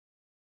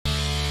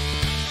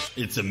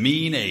It's a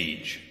mean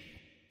age.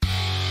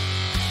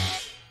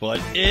 But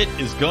it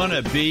is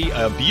gonna be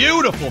a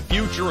beautiful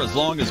future as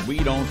long as we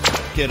don't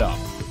fuck it up.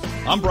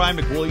 I'm Brian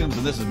McWilliams,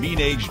 and this is Mean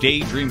Age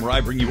Daydream, where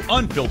I bring you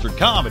unfiltered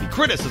comedy,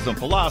 criticism,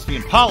 philosophy,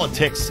 and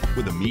politics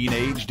with a Mean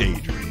Age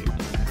Daydream.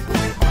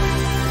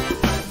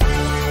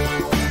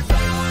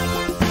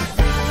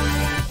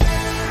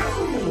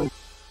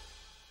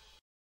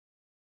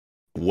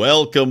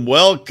 Welcome,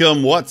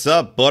 welcome. What's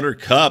up,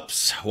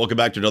 Buttercups? Welcome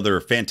back to another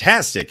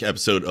fantastic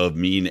episode of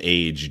Mean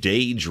Age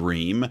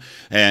Daydream.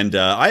 And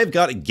I have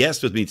got a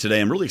guest with me today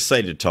I'm really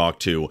excited to talk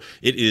to.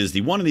 It is the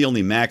one and the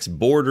only Max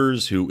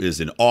Borders, who is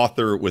an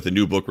author with a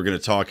new book. We're going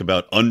to talk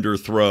about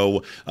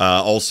Underthrow,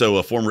 also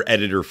a former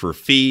editor for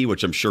Fee,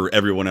 which I'm sure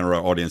everyone in our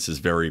audience is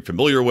very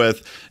familiar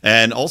with,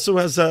 and also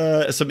has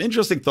some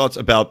interesting thoughts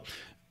about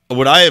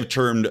what I have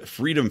termed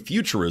freedom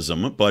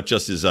futurism, but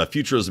just as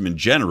futurism in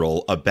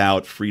general,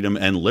 about freedom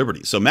and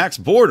liberty. So Max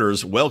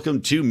Borders,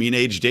 welcome to Mean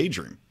Age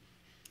Daydream.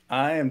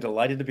 I am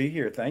delighted to be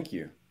here. Thank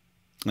you.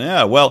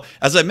 Yeah, well,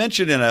 as I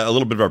mentioned in a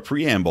little bit of our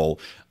preamble,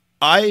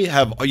 I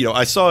have,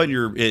 I saw in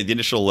your the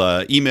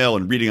initial email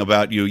and reading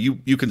about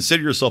you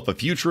consider yourself a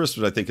futurist,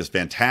 which I think is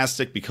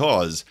fantastic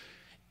because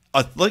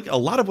like a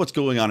lot of what's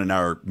going on in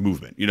our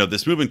movement,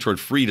 this movement toward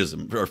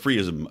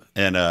freedom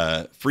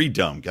and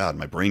freedom, God,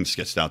 my brain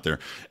sketched out there,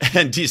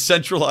 and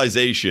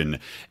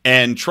decentralization,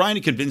 and trying to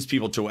convince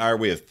people to our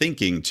way of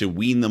thinking, to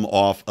wean them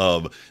off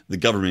of the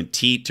government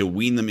teat, to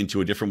wean them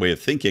into a different way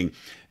of thinking.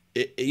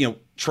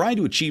 Trying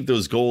to achieve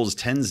those goals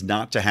tends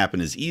not to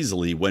happen as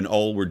easily when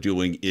all we're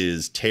doing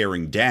is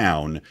tearing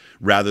down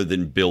rather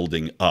than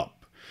building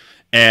up.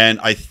 And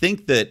I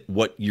think that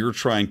what you're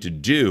trying to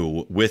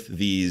do with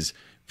these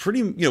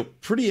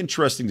pretty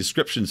interesting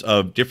descriptions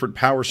of different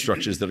power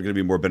structures that are going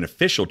to be more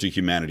beneficial to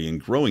humanity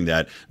and growing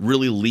that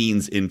really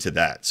leans into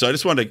that. So I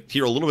just wanted to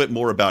hear a little bit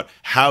more about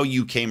how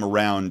you came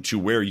around to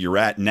where you're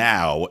at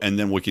now, and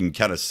then we can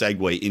kind of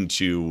segue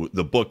into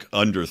the book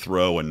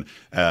Underthrow and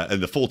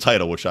the full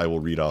title, which I will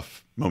read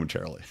off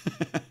momentarily.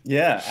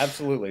 Yeah,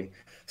 absolutely.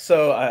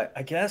 So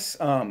I guess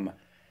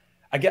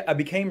I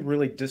became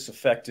really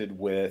disaffected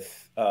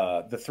with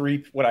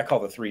what I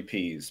call the three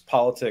Ps: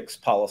 politics,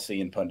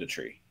 policy, and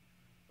punditry.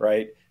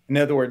 Right. In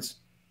other words,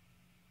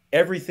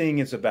 everything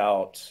is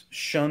about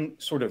trying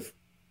to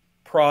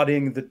prod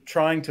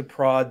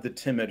the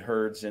timid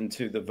herds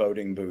into the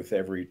voting booth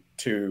every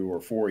 2 or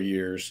 4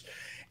 years,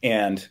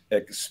 and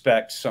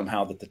expect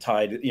somehow that the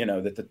tide,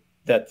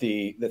 that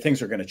the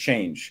things are going to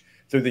change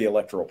through the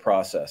electoral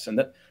process, and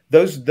that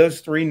those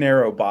three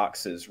narrow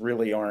boxes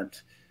really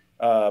aren't.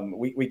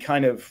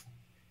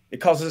 It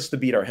causes us to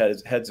beat our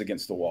heads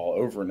against the wall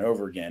over and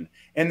over again,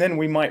 and then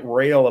we might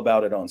rail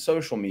about it on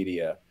social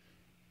media.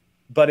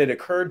 But it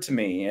occurred to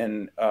me,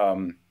 and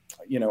on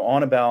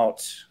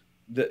about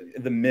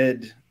the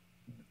mid,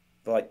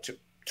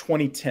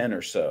 2010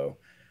 or so,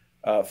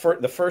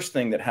 the first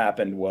thing that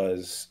happened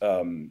was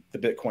the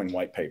Bitcoin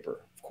white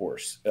paper. Of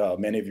course,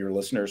 many of your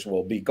listeners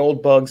will be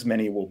gold bugs,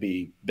 many will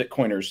be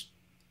Bitcoiners.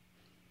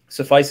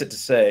 Suffice it to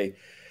say,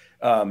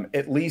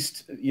 at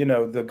least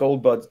the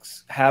gold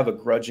bugs have a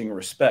grudging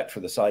respect for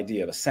this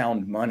idea of a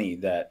sound money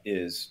that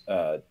is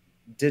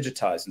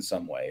digitized in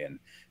some way and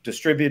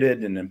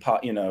distributed and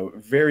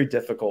very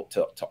difficult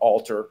to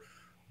alter.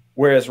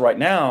 Whereas right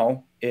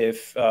now,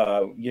 if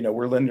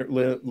we're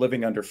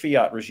living under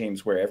fiat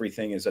regimes where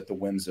everything is at the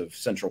whims of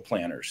central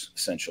planners,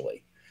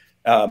 essentially,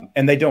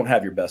 and they don't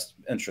have your best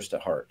interest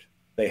at heart.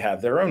 They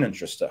have their own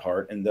interests at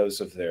heart and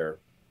those of their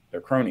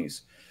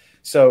cronies.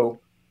 So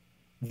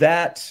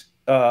that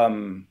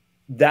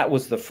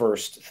was the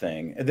first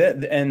thing,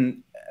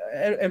 and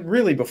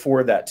really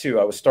before that too,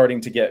 I was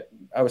starting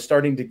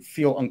to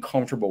feel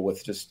uncomfortable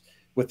with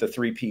the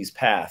three Ps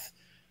path.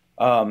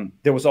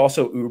 There was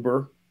also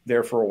Uber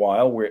there for a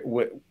while,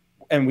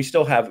 and we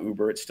still have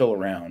Uber. It's still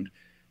around.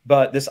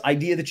 But this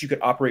idea that you could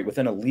operate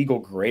within a legal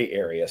gray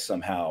area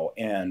somehow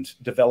and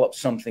develop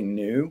something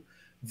new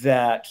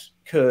that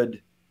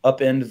could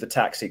upend the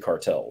taxi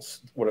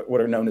cartels, what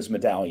are known as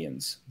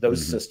medallions,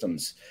 those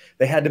systems,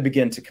 they had to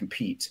begin to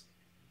compete.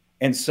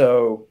 And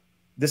so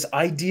this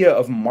idea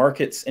of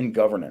markets and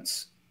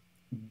governance,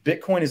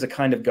 Bitcoin is a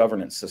kind of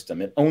governance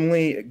system. It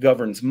only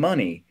governs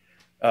money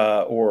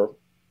or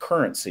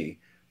currency,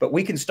 but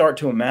we can start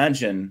to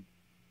imagine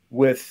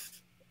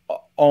with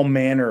all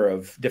manner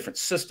of different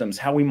systems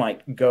how we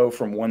might go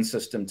from one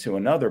system to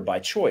another by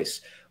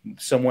choice.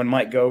 Someone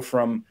might go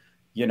from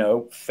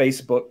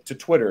Facebook to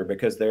Twitter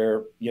because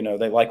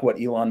they like what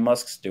Elon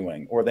Musk's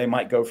doing, or they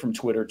might go from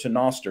Twitter to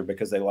Nostr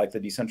because they like the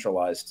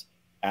decentralized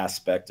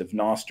aspect of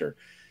Nostr.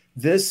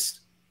 This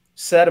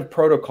set of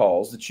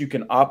protocols that you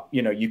can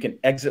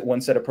exit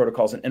one set of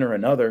protocols and enter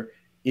another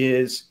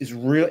is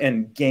real,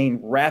 and gain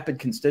rapid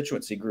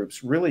constituency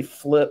groups, really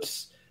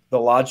flips the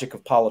logic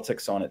of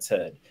politics on its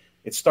head.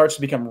 It starts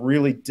to become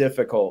really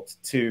difficult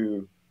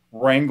to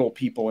wrangle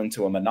people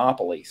into a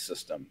monopoly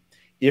system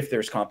if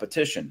there's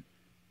competition.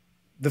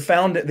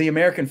 The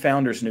American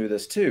founders knew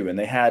this too, and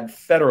they had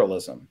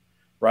federalism,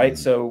 right?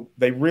 So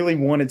they really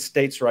wanted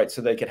states' rights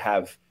so they could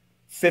have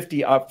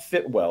 50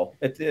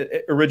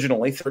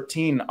 originally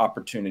 13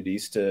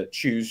 opportunities to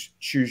choose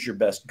your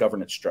best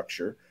governance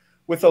structure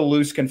with a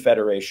loose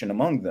confederation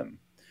among them.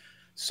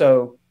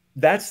 So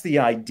that's the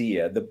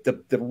idea.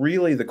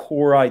 Really the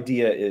core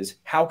idea is,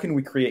 how can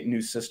we create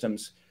new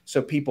systems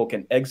so people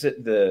can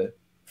exit the,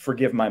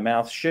 forgive my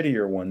mouth,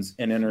 shittier ones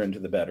and enter into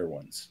the better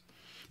ones.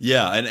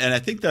 Yeah, and I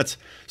think that's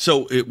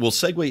so. It will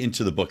segue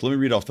into the book. Let me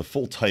read off the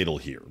full title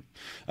here,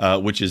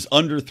 which is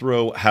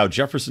 "Underthrow: How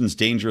Jefferson's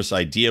Dangerous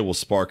Idea Will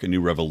Spark a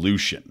New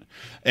Revolution."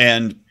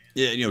 And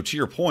to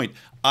your point,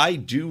 I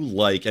do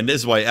like, and this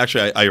is why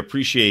actually I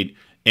appreciate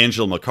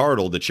Angela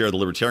McArdle, the chair of the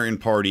Libertarian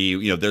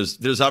Party.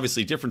 There's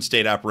obviously different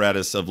state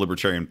apparatus of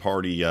Libertarian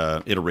Party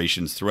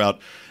iterations throughout,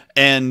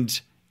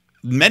 and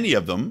many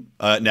of them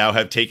now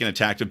have taken a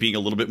tact of being a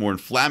little bit more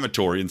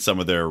inflammatory in some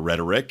of their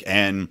rhetoric,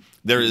 and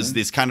there is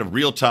this kind of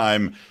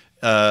real-time,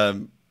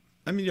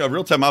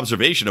 real-time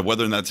observation of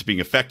whether or not it's being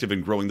effective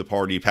in growing the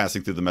party,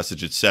 passing through the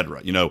message,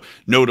 etc.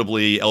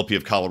 Notably, LP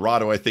of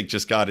Colorado, I think,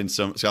 just got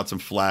some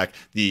flack.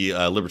 The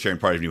Libertarian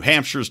Party of New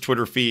Hampshire's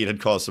Twitter feed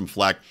had caused some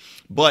flack,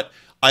 but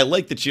I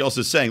like that she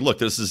also is saying, look,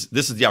 this is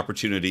the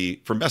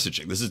opportunity for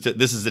messaging. This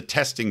is the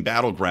testing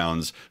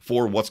battlegrounds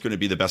for what's going to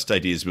be the best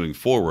ideas moving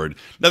forward.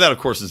 Now, that, of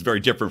course, is very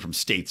different from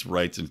states'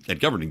 rights and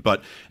governing.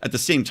 But at the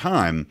same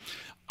time,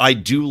 I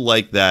do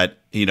like that,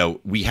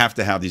 we have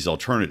to have these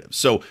alternatives.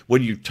 So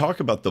when you talk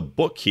about the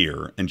book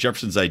here and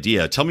Jefferson's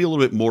idea, tell me a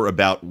little bit more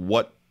about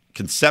what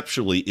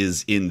conceptually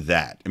is in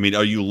that. I mean,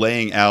 are you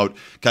laying out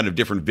kind of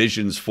different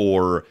visions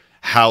for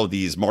how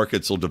these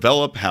markets will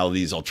develop, how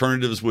these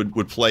alternatives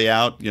would play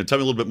out? Tell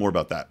me a little bit more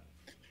about that.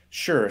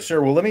 Sure.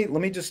 Well, let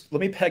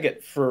me peg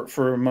it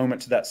for a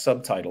moment to that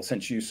subtitle,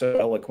 since you so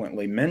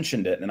eloquently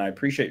mentioned it, and I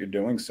appreciate your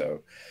doing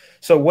so.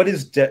 So what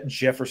is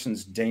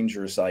Jefferson's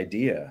dangerous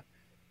idea?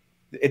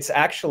 It's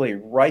actually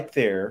right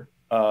there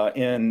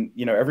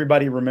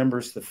everybody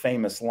remembers the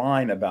famous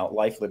line about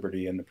life,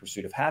 liberty, and the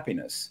pursuit of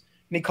happiness.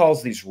 And he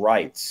calls these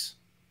rights.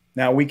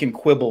 Now, we can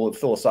quibble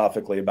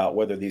philosophically about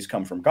whether these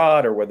come from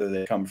God or whether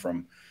they come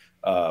from,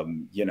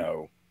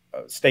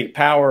 state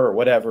power or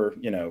whatever,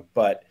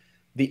 but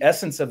the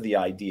essence of the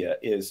idea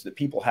is that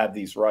people have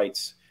these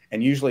rights.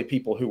 And usually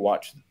people who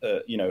watch,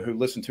 who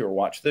listen to or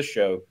watch this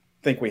show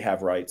think we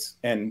have rights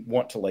and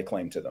want to lay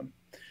claim to them.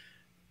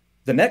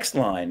 The next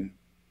line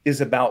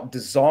is about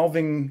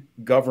dissolving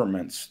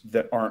governments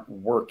that aren't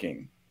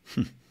working.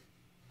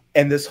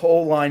 And this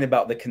whole line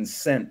about the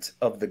consent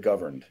of the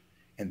governed.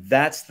 And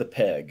that's the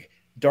peg.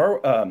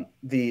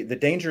 The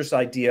dangerous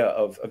idea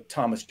of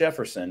Thomas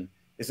Jefferson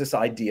is this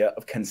idea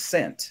of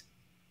consent,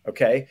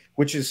 okay,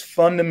 which is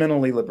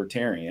fundamentally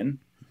libertarian.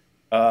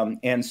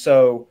 And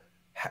so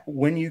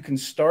when you can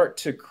start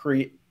to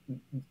create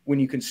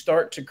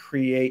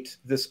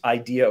this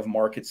idea of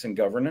markets and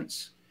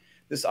governance,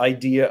 this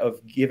idea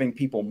of giving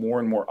people more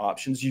and more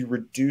options, you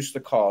reduce the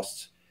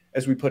costs,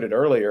 as we put it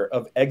earlier,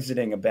 of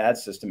exiting a bad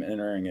system and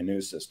entering a new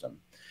system.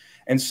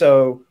 And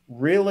so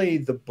really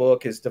the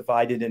book is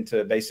divided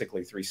into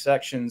basically 3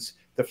 sections.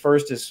 The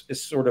first is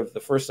sort of, the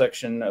first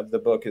section of the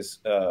book is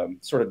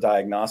sort of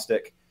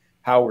diagnostic,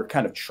 how we're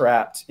kind of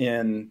trapped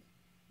in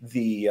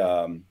the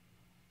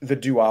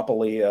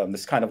duopoly,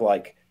 this kind of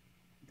like,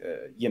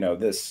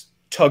 this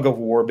tug of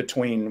war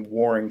between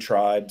warring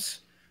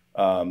tribes,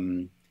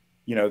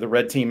 the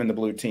red team and the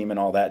blue team and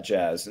all that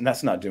jazz. And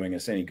that's not doing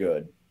us any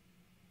good.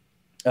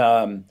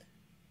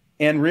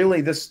 And really,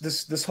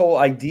 this whole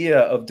idea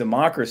of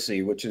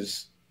democracy, which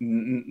is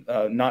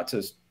not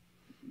to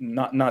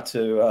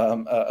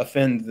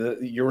offend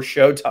your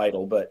show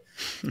title, but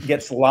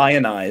gets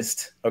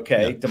lionized.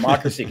 Okay, yeah.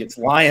 Democracy gets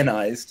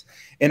lionized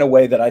in a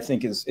way that I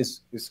think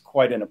is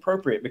quite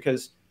inappropriate,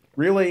 because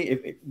really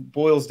it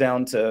boils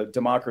down to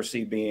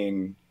democracy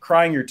being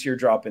crying your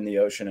teardrop in the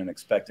ocean and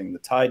expecting the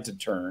tide to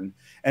turn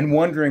and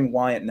wondering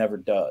why it never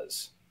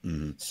does.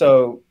 Mm-hmm.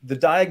 So the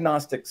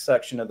diagnostic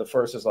section of the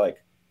first is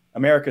like,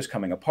 America's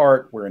coming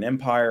apart. We're an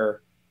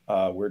empire.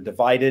 We're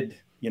divided.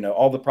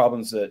 All the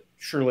problems that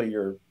surely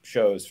your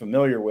show is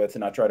familiar with,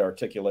 and I try to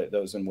articulate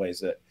those in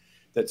ways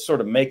that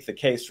sort of make the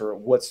case for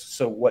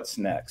what's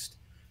next.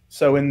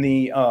 So in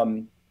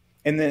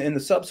the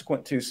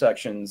subsequent 2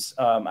 sections,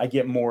 I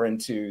get more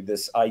into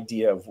this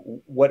idea of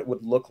what it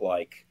would look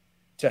like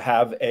to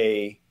have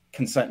a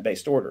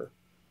consent-based order,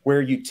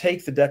 where you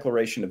take the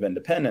Declaration of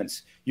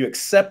Independence, you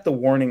accept the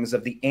warnings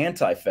of the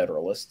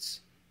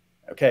anti-federalists.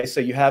 Okay,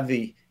 so you have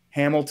the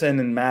Hamilton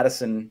and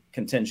Madison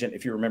contingent,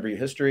 if you remember your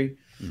history,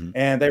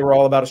 and they were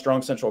all about a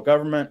strong central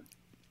government.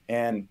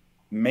 And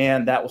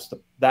man, that was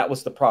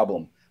the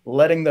problem.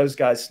 Letting those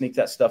guys sneak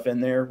that stuff in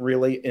there,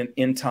 really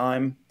in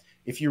time.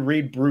 If you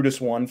read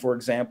Brutus I, for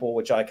example,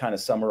 which I kind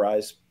of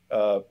summarize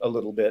a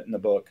little bit in the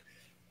book,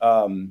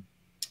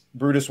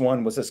 Brutus I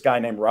was this guy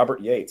named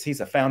Robert Yates.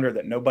 He's a founder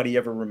that nobody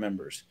ever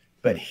remembers,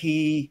 but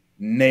he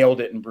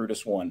nailed it in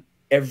Brutus I.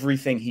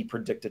 Everything he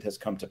predicted has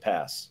come to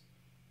pass.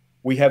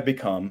 We have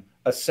become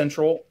a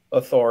central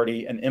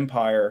authority, an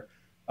empire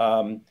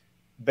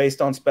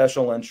based on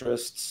special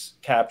interests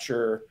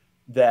capture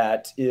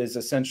that is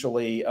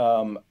essentially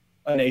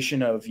a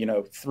nation of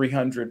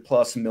 300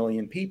 plus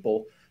million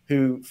people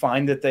who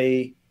find that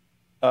they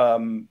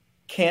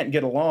can't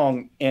get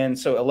along, and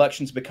so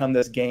elections become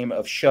this game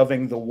of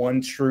shoving the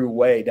one true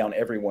way down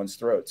everyone's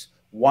throats.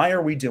 Why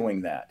are we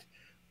doing that?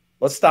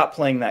 Let's stop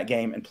playing that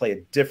game and play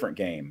a different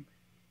game.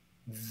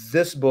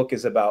 This book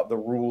is about the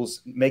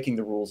rules, making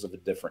the rules of a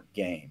different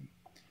game.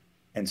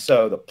 And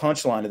so the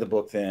punchline of the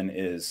book then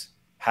is,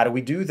 how do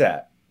we do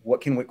that?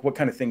 What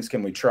kind of things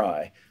can we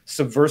try?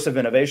 Subversive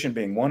innovation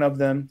being one of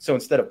them. So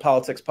instead of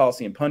politics,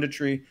 policy, and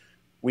punditry,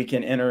 we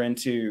can enter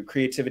into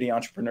creativity,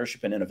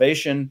 entrepreneurship, and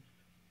innovation,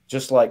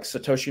 just like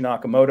Satoshi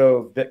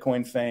Nakamoto of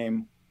Bitcoin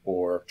fame,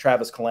 or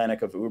Travis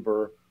Kalanick of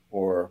Uber,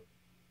 or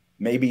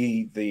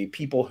maybe the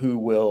people who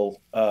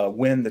will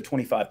win the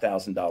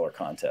 $25,000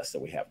 contest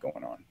that we have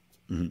going on.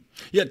 Mm-hmm.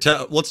 Yeah,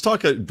 let's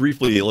talk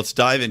briefly. Let's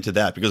dive into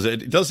that, because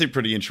it does seem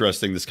pretty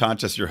interesting, this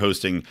contest you're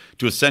hosting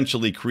to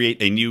essentially create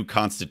a new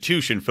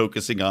constitution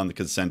focusing on the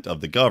consent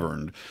of the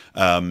governed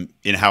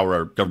in how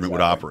our government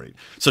would operate.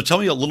 So tell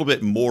me a little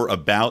bit more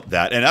about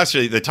that. And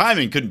actually, the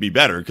timing couldn't be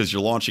better, because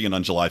you're launching it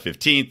on July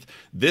 15th.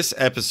 This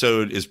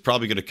episode is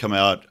probably going to come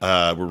out.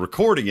 We're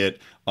recording it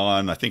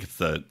on, I think it's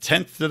the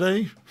 10th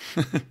today.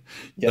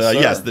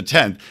 Yes, the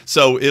 10th.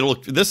 So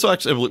this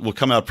actually will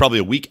come out probably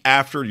a week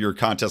after your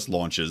contest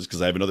launches,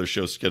 because I have another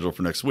show scheduled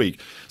for next week,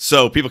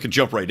 so people can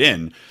jump right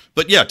in.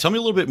 But yeah, tell me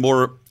a little bit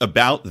more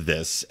about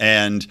this,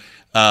 and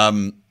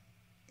what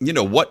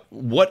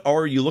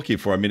are you looking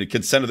for? I mean, a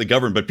consent of the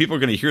governed, but people are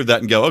going to hear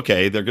that and go,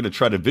 okay, they're going to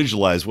try to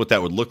visualize what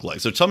that would look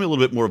like. So tell me a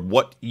little bit more of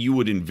what you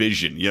would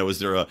envision. Is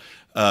there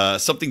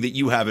something that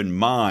you have in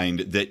mind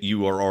that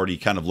you are already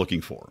kind of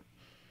looking for?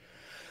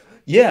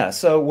 Yeah.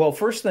 So, well,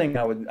 first thing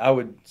I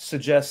would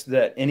suggest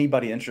that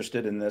anybody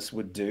interested in this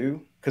would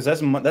do, because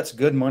that's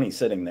good money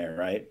sitting there,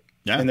 right?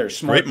 Yeah. And there's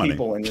smart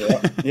people in your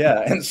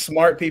and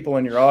smart people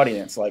in your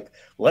audience. Like,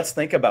 let's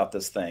think about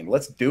this thing.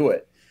 Let's do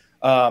it.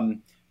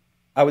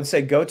 I would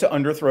say go to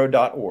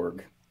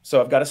underthrow.org.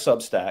 So I've got a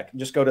Substack.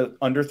 Just go to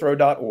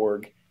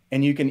underthrow.org,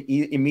 and you can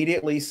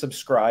immediately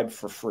subscribe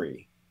for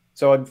free.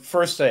 So I'd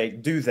first say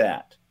do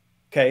that.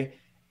 Okay.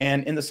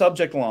 And in the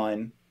subject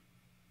line,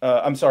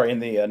 in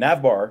the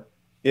nav bar,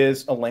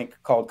 is a link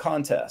called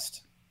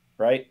contest,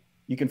 right?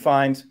 You can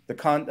find the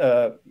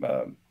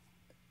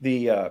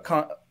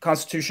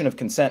Constitution of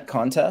Consent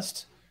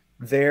contest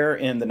there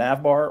in the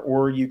nav bar,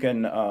 or you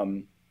can,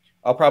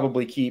 I'll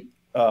probably keep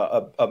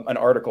an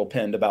article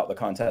pinned about the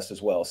contest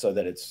as well, so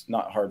that it's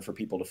not hard for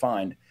people to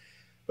find.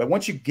 But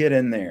once you get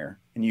in there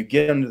and you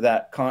get into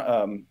that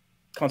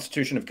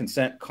Constitution of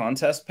Consent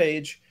contest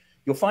page,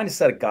 you'll find a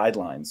set of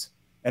guidelines.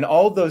 And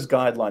all of those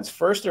guidelines,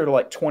 first, are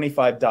like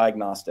 25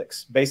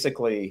 diagnostics.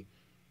 Basically,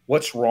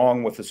 what's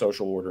wrong with the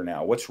social order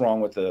now? What's wrong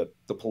with the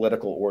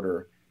political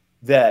order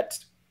that,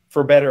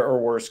 for better or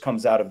worse,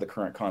 comes out of the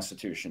current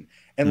Constitution?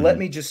 And let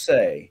me just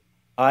say,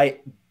 I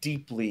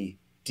deeply,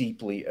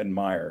 deeply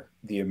admire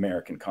the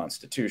American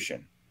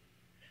Constitution.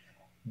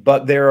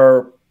 But there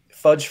are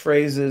fudge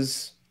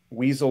phrases,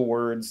 weasel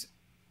words,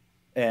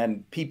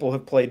 and people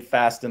have played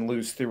fast and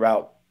loose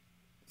throughout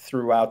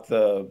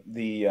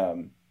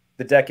the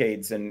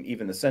decades and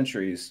even the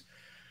centuries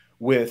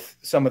with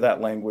some of that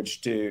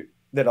language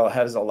that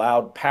has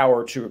allowed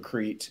power to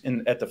accrete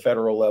at the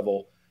federal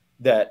level,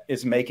 that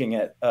is making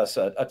us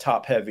a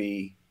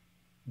top-heavy,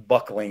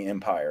 buckling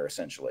empire,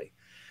 essentially.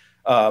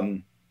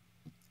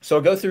 So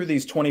go through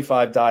these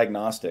 25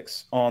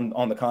 diagnostics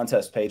on the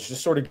contest page to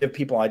sort of give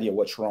people an idea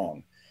what's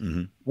wrong.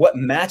 What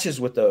matches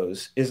with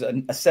those is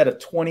a set of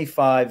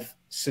 25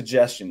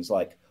 suggestions,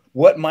 like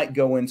what might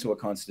go into a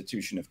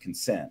Constitution of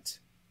Consent.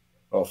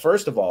 Well,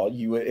 first of all,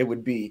 it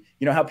would be,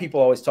 how people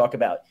always talk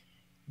about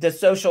the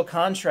social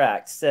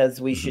contract says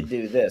we should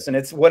do this, and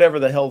it's whatever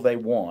the hell they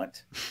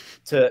want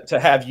to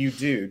have you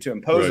do, to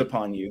impose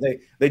upon you.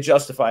 They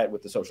justify it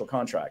with the social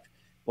contract.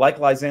 Like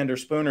Lysander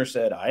Spooner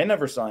said, I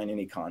never signed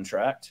any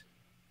contract.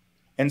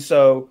 And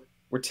so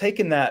we're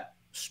taking that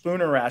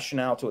Spooner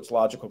rationale to its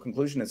logical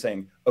conclusion and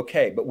saying,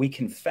 okay, but we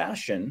can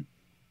fashion,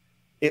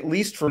 at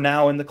least for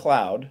now in the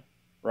cloud,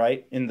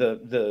 right, in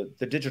the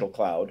digital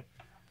cloud,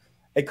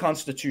 a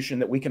constitution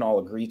that we can all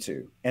agree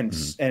to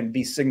and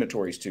be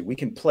signatories to. We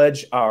can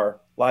pledge our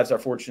lives, our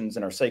fortunes,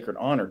 and our sacred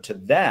honor to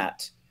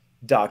that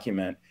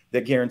document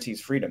that guarantees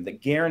freedom,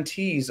 that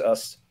guarantees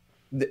us,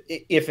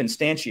 if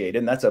instantiated,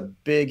 and that's a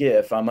big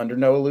if, I'm under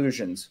no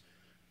illusions,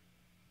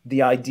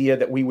 the idea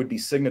that we would be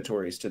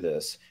signatories to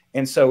this.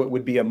 And so it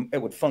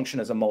would function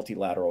as a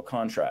multilateral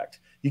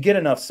contract. You get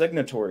enough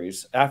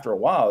signatories, after a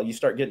while, you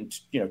start getting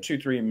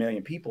 2-3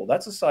 million people.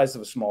 That's the size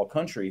of a small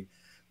country.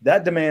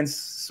 That demands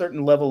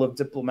certain level of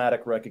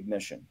diplomatic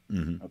recognition.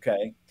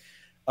 Okay.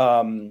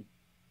 And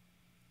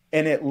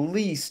at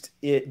least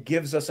it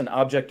gives us an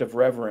object of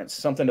reverence,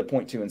 something to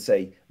point to and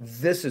say,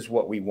 this is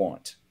what we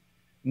want.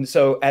 And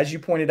so, as you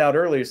pointed out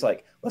earlier, it's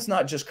like, let's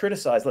not just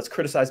criticize, let's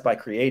criticize by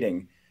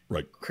creating.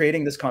 Right.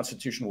 Creating this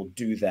constitution will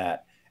do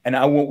that. And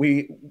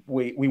we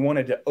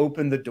wanted to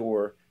open the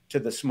door to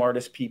the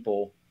smartest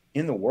people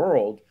in the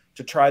world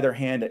to try their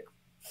hand at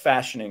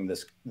fashioning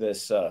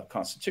this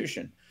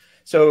constitution.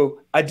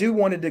 So I did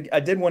want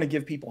to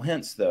give people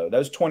hints though.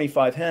 Those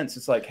 25 hints,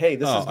 it's like, hey,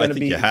 this is Oh, I going to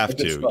think be you have a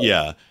good to. start.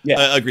 Yeah, Yeah,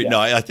 I agree. yeah, No,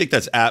 I think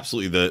that's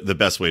absolutely the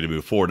best way to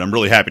move forward. I'm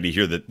really happy to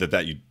hear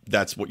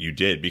that's what you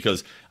did,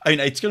 because I mean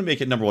it's going to make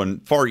it, number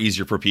one, far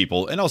easier for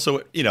people, and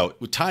also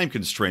with time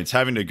constraints,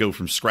 having to go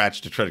from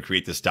scratch to try to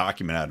create this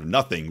document out of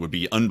nothing would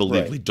be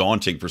unbelievably right.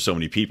 daunting for so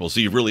many people. So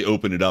you've really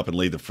opened it up and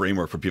laid the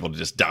framework for people to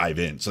just dive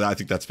in. So I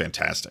think that's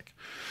fantastic.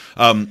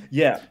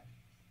 Yeah.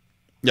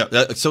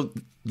 Yeah. So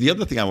the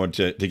other thing I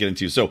wanted to get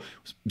into, so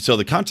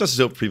the contest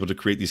is open for people to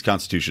create these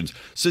constitutions.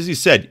 So as you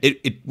said,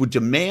 it would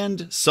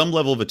demand some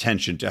level of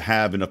attention to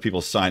have enough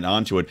people sign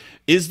on to it.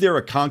 Is there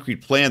a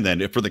concrete plan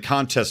then for the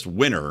contest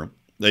winner,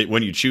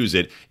 when you choose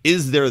it?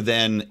 Is there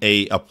then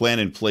a plan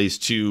in place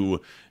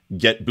to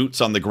get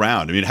boots on the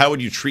ground? I mean, how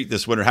would you treat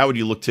this winner? How would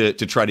you look to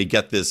try to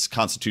get this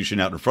constitution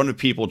out in front of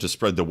people to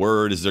spread the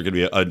word? Is there going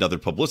to be another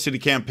publicity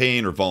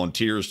campaign or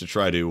volunteers to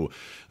try to,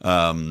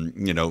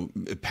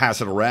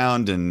 pass it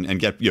around and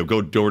get,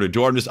 go door to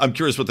door? I'm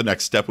curious what the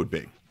next step would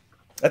be.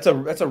 That's a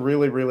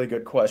really, really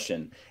good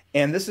question.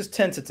 And this is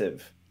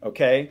tentative.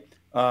 Okay.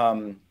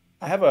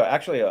 I have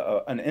actually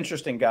an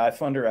interesting guy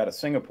funder out of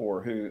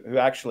Singapore who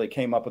actually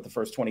came up with the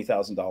first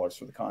 $20,000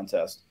 for the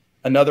contest.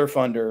 Another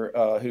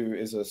funder who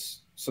is a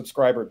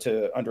subscriber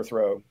to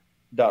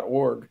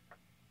Underthrow.org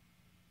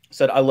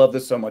said, I love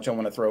this so much, I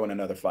want to throw in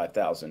another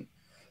 5,000.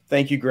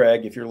 Thank you,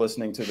 Greg, if you're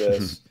listening to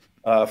this,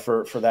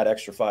 for that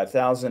extra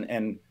 5,000.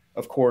 And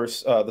of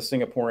course, the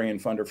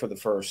Singaporean funder for the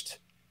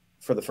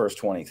first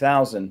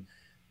 20,000.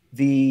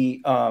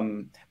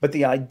 But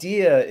the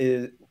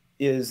idea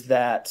is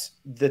that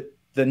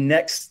the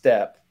next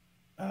step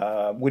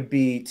would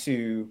be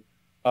to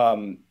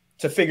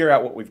figure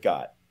out what we've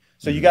got.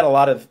 So you got a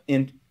lot of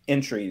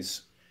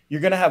entries. You're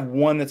going to have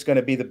one that's going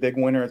to be the big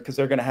winner because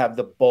they're going to have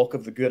the bulk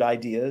of the good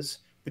ideas.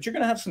 But you're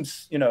going to have some,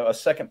 a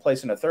second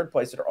place and a third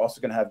place that are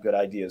also going to have good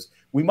ideas.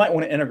 We might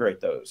want to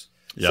integrate those.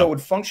 Yeah. So it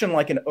would function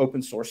like an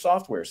open source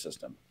software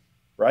system,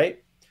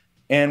 right?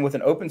 And with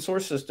an open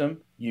source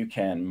system, you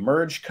can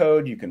merge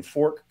code, you can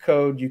fork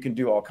code, you can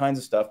do all kinds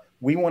of stuff.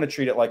 We want to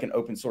treat it like an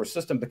open source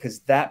system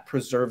because that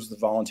preserves the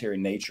voluntary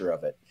nature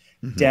of it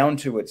down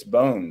to its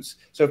bones.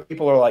 So if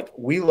people are like,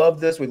 we love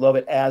this, we love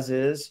it as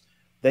is,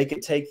 they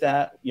could take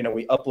that,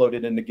 we upload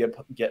it into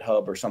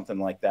GitHub or something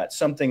like that,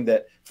 something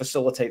that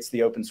facilitates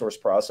the open source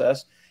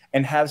process,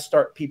 and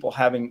start people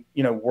having,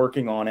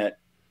 working on it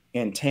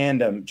in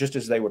tandem, just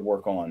as they would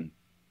work on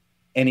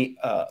any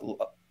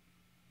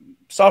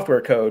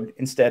software code.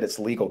 Instead, it's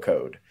legal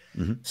code.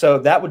 So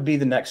that would be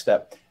the next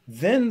step.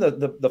 Then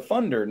the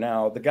funder,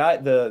 now the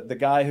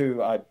guy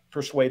who I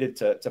persuaded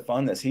to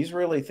fund this, he's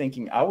really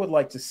thinking, I would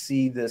like to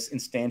see this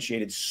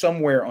instantiated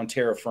somewhere on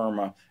terra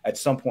firma at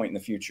some point in the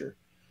future.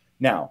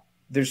 Now,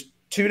 there's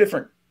two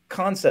different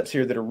concepts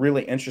here that are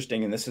really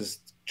interesting, and this is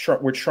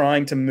we're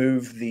trying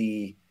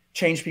to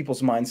change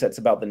people's mindsets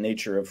about the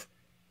nature of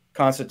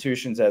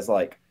constitutions as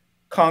like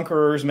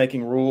conquerors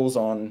making rules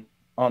on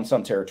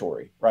some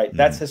territory, right?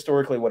 That's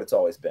historically what it's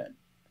always been.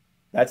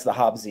 That's the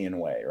Hobbesian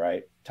way,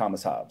 right?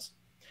 Thomas Hobbes.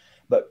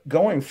 But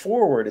going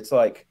forward, it's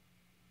like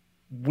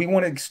we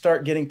want to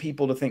start getting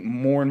people to think,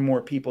 more and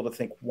more people to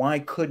think, why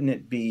couldn't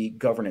it be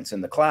governance in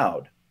the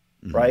cloud,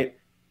 right?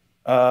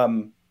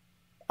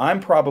 I'm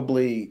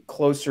probably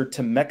closer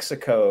to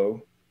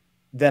Mexico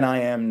than I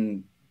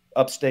am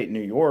upstate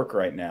New York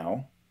right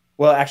now.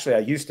 Well, actually, I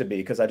used to be,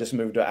 because I just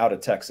moved out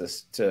of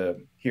Texas to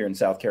here in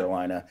South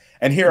Carolina.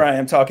 And here I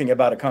am talking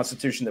about a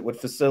constitution that would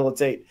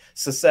facilitate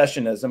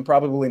secessionism.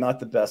 Probably not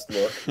the best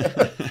look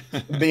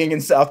being in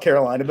South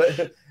Carolina.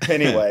 But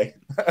anyway,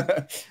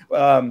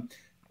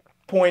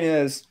 point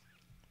is,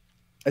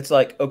 it's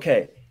like,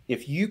 okay,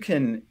 if you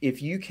can,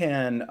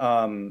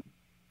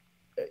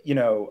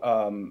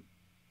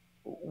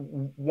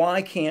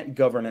 why can't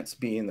governance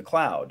be in the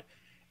cloud?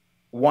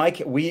 Why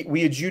can't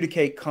we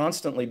adjudicate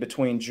constantly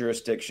between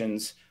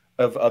jurisdictions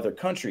of other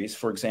countries,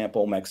 for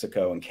example,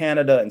 Mexico and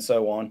Canada and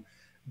so on?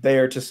 They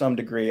are to some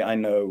degree, I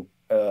know,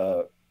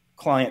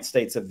 client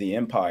states of the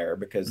empire,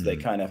 because they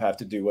kind of have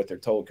to do what they're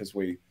told, because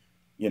we,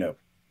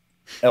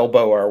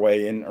 elbow our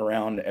way in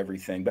around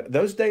everything. But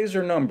those days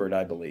are numbered,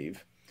 I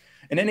believe.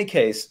 In any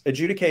case,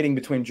 adjudicating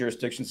between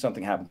jurisdictions,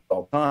 something happens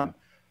all the time.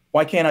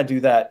 Why can't I do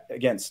that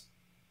against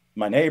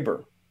my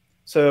neighbor?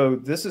 So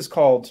this is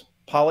called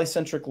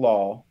polycentric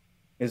law,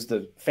 is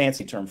the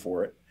fancy term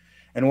for it.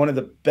 And one of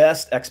the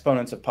best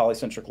exponents of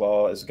polycentric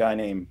law is a guy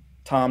named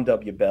Tom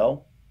W.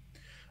 Bell.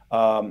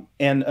 And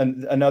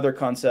another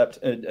concept,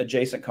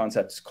 adjacent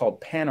concept, is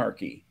called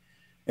panarchy.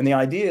 And the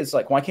idea is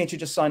like, why can't you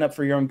just sign up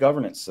for your own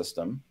governance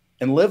system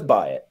and live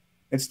by it,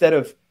 instead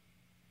of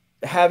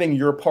having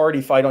your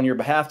party fight on your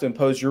behalf to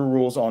impose your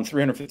rules on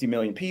 350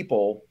 million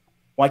people?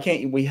 Why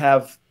can't we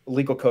have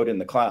legal code in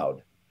the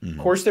cloud? Of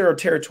course, there are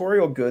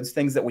territorial goods,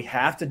 things that we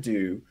have to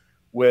do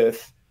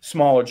with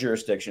smaller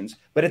jurisdictions,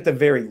 but at the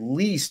very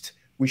least,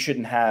 we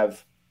shouldn't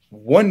have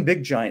one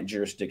big giant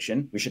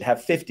jurisdiction, we should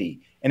have 50.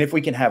 And if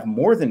we can have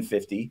more than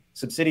 50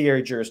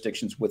 subsidiary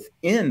jurisdictions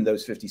within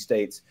those 50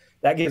 states,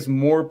 that gives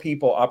more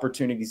people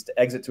opportunities to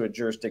exit to a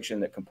jurisdiction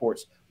that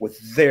comports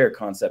with their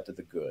concept of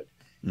the good.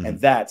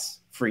 And that's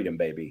freedom,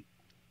 baby.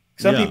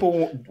 Some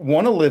people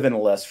want to live in a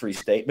less free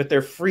state, but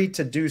they're free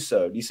to do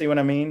so. Do you see what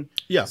I mean?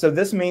 Yeah. So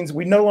this means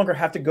we no longer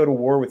have to go to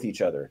war with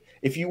each other.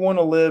 If you want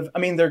to live, I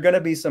mean, there are going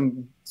to be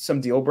some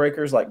deal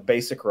breakers like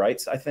basic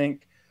rights, I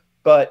think.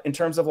 But in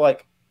terms of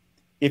like,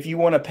 if you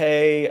want to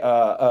pay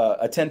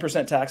a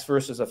 10% tax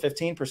versus a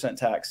 15%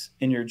 tax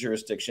in your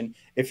jurisdiction,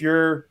 if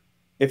your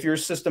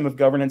system of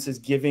governance is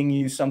giving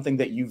you something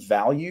that you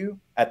value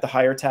at the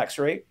higher tax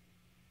rate,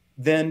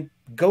 then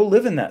go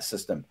live in that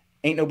system.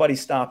 Ain't nobody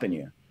stopping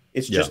you.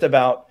 It's just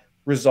about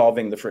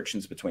resolving the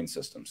frictions between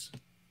systems.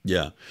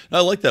 Yeah, I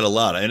like that a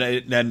lot.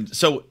 And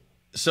so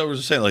I was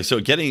just saying, like,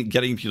 so getting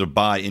people to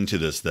buy into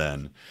this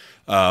then.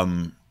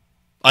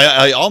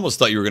 I almost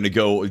thought you were going to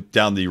go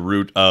down the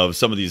route of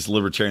some of these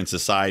libertarian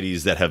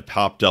societies that have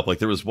popped up. Like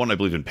there was one, I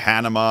believe, in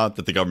Panama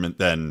that the government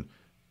then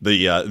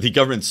the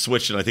government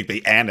switched, and I think they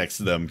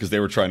annexed them because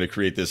they were trying to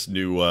create this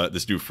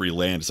new free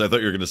land. So I thought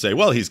you were going to say,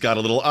 well, he's got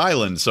a little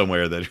island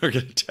somewhere that we're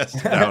going to test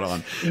it out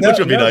on, which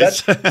would be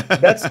nice.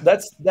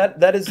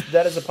 that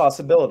is a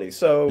possibility.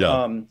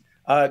 So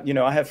you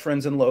know, I have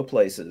friends in low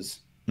places,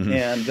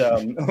 and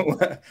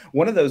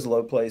one of those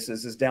low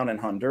places is down in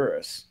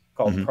Honduras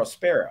called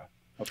Prospera.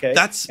 Okay,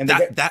 that's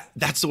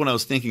the one I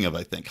was thinking of.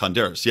 I think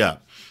Honduras.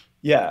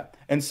 Yeah.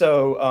 And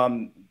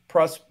so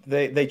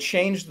they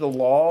changed the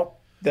law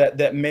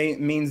that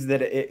means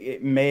that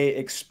it may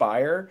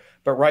expire,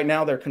 but right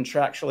now they're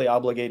contractually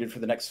obligated for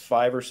the next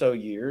 5 or so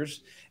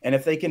years. And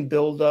if they can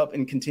build up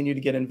and continue to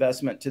get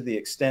investment to the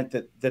extent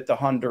that the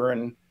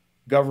Honduran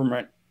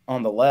government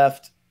on the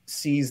left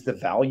sees the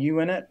value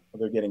in it, or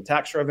they're getting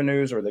tax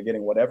revenues or they're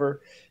getting whatever,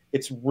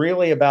 it's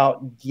really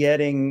about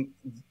getting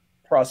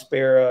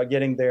Prospera,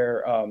 getting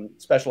their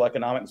special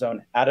economic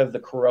zone out of the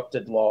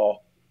corrupted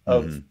law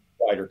of the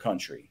wider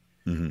country.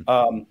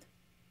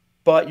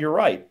 But you're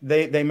right;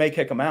 they may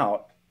kick them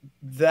out.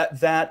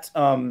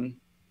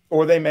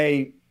 Or they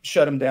may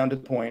shut them down to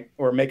the point,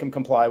 or make them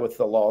comply with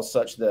the laws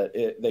such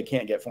that they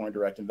can't get foreign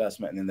direct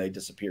investment, and then they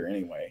disappear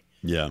anyway.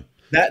 Yeah,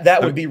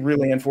 that would be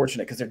really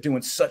unfortunate because they're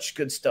doing such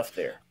good stuff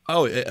there.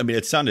 Oh, I mean,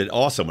 it sounded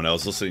awesome when I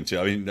was listening to.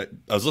 I mean,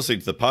 I was listening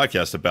to the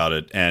podcast about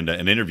it and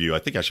an interview. I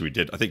think actually we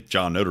did. I think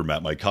John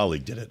Nodermatt, my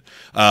colleague, did it.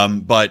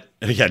 But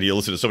again, you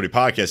listen to so many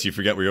podcasts, you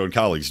forget what your own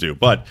colleagues do.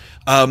 But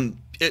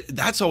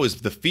that's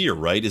always the fear,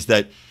 right? Is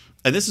that,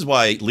 and this is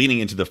why leaning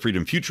into the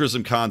freedom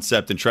futurism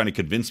concept and trying to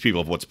convince people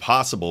of what's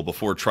possible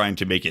before trying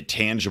to make it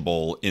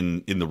tangible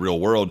in the real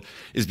world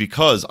is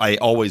because I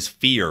always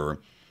fear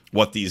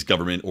what these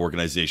government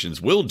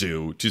organizations will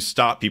do to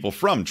stop people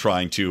from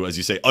trying to, as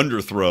you say,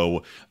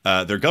 underthrow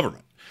their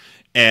government.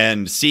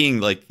 And seeing,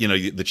 like, you know,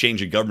 the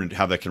change in government,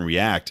 how that can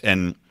react,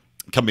 and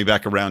coming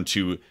back around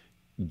to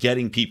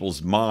getting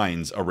people's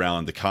minds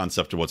around the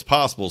concept of what's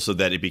possible so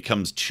that it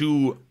becomes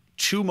too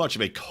much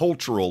of a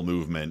cultural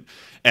movement.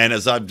 And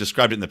as I've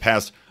described it in the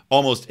past,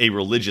 almost a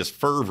religious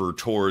fervor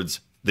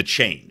towards the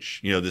change,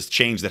 you know, this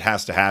change that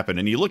has to happen.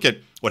 And you look at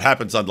what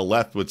happens on the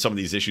left with some of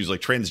these issues like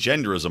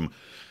transgenderism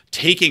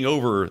taking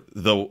over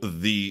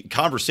the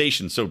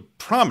conversation so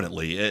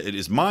prominently, it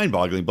is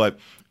mind-boggling, but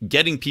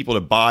getting people to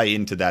buy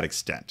into that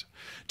extent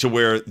to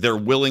where they're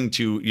willing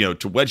to, you know,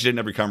 to wedge it in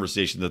every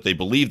conversation, that they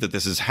believe that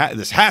this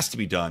has to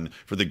be done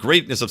for the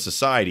greatness of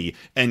society,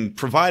 and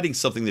providing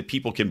something that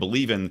people can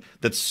believe in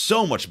that's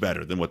so much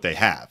better than what they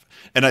have.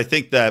 And I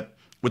think that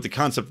with the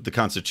concept of the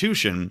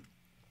Constitution,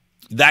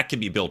 that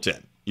can be built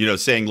in. You know,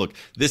 saying, look,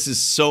 this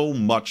is so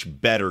much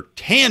better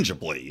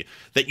tangibly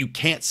that you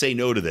can't say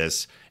no to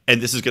this, and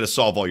this is going to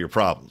solve all your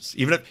problems,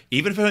 even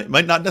if it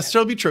might not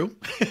necessarily be true.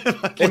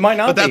 It might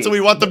not. But that's what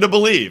we want them to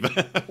believe.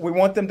 We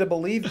want them to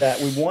believe that.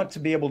 We want to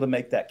be able to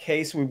make that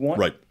case. We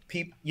want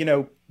people. You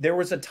know, there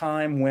was a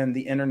time when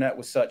the internet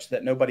was such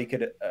that no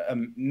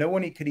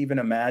one could even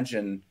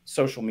imagine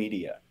social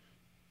media.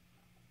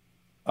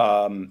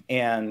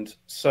 And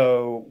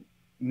so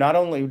not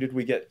only did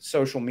we get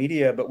social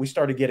media, but we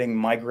started getting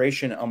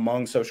migration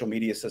among social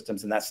media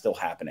systems, and that's still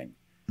happening.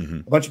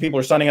 A bunch of people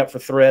are signing up for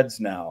Threads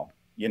now,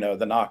 you know,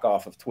 the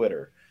knockoff of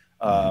Twitter.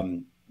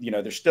 You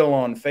know, they're still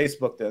on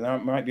Facebook, they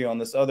might be on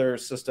this other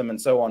system, and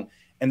so on.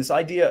 And this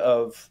idea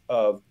of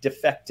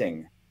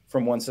defecting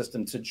from one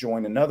system to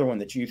join another one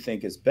that you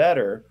think is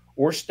better,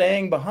 or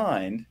staying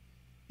behind,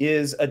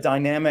 is a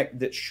dynamic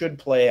that should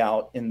play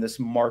out in this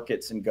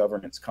markets and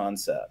governance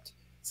concept.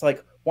 It's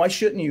like, why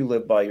shouldn't you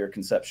live by your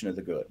conception of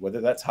the good,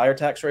 whether that's higher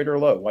tax rate or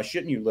low? Why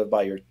shouldn't you live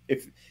by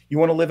if you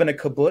want to live in a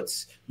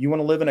kibbutz, you want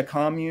to live in a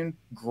commune,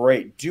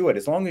 great, do it.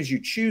 As long as you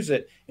choose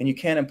it and you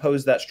can't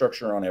impose that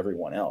structure on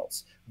everyone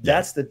else.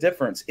 That's the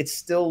difference. It's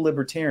still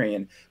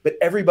libertarian, but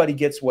everybody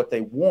gets what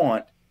they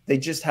want. They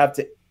just have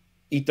to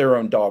eat their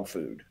own dog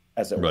food,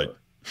 as it were.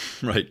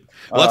 Right.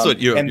 Well, that's what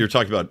you're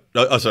talking about.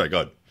 Oh, sorry,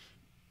 go ahead.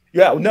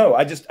 Yeah, no,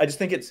 I just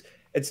think it's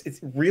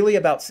really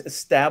about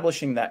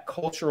establishing that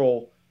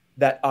cultural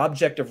that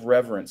object of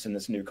reverence in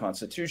this new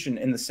Constitution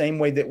in the same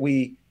way that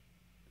we,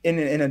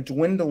 in a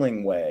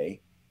dwindling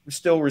way,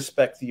 still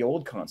respect the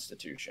old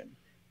Constitution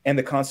and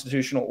the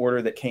constitutional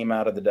order that came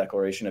out of the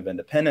Declaration of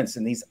Independence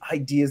and these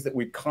ideas that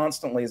we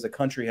constantly as a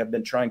country have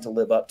been trying to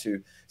live up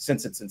to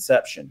since its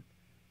inception.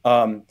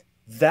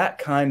 That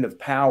kind of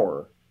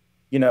power,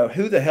 you know,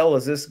 who the hell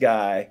is this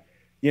guy,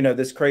 you know,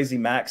 this crazy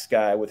Max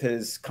guy with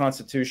his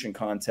Constitution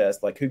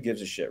contest? Like, who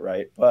gives a shit,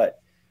 right? But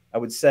I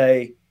would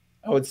say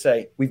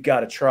we've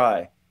got to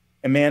try.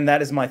 And man,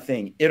 that is my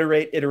thing.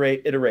 Iterate,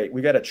 iterate, iterate.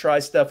 We got to try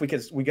stuff. We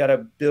got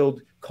to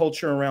build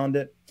culture around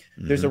it.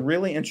 Mm-hmm. There's a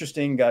really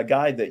interesting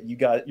guy that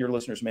your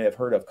listeners may have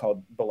heard of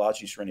called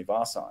Balaji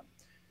Srinivasan.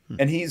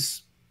 And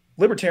he's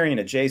libertarian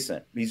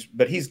adjacent.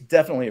 But he's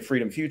definitely a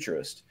freedom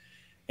futurist.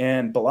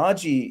 And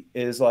Balaji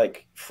is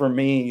like, for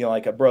me,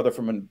 like a brother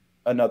from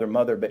another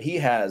mother, but he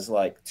has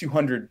like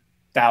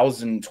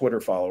 200,000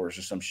 Twitter followers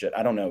or some shit.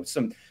 I don't know.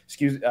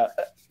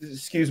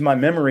 Excuse my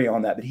memory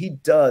on that, but he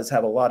does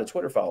have a lot of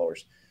Twitter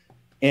followers.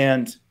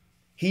 And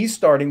he's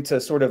starting to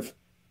sort of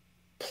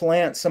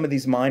plant some of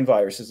these mind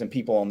viruses in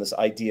people on this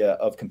idea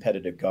of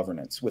competitive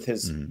governance with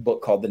his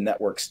book called The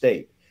Network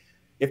State.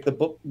 If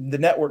The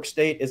Network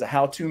State is a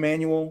how-to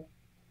manual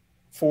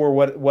for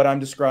what I'm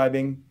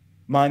describing,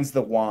 mine's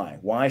the why.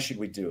 Why should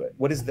we do it?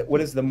 What is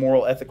the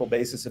moral, ethical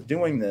basis of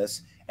doing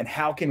this? And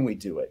how can we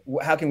do it?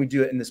 How can we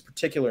do it in this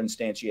particular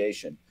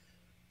instantiation?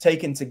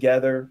 Taken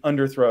together,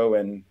 Underthrow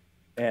and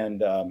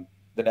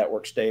The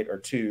Network State are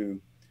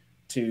two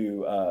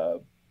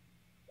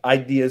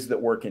ideas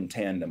that work in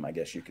tandem, I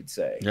guess you could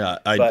say. Yeah,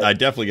 I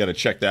definitely got to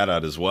check that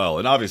out as well.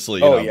 And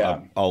obviously,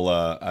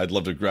 I'd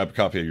love to grab a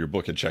copy of your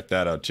book and check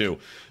that out too.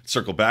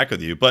 Circle back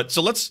with you. But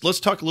so let's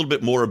talk a little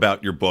bit more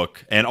about your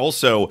book, and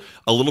also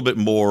a little bit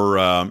more,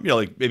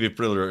 like maybe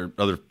for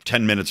another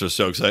 10 minutes or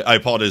so, because I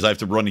apologize, I have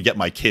to run and get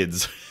my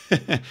kids.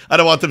 I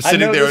don't want them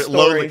sitting there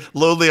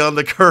lonely on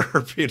the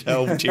curb, tears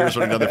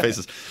running down their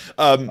faces.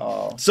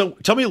 So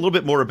tell me a little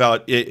bit more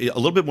about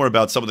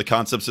some of the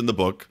concepts in the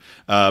book,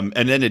 and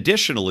then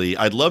additionally,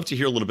 I'd love to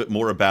hear a little bit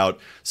more about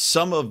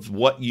some of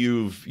what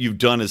you've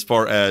done as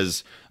far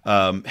as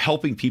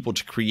helping people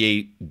to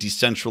create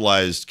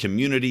decentralized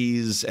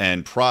communities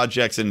and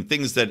projects and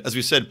things that, as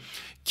we said,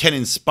 can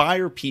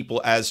inspire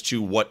people as to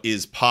what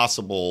is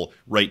possible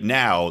right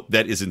now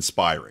that is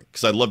inspiring.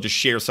 Because I'd love to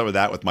share some of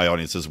that with my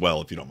audience as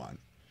well, if you don't mind.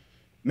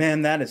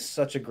 Man, that is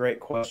such a great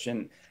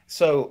question.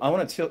 So I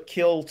want to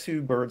kill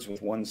two birds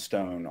with one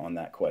stone on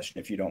that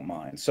question, if you don't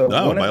mind. So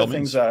one of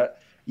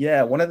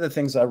the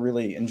things I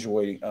really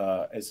enjoy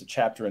is a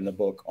chapter in the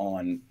book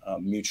on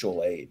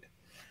mutual aid.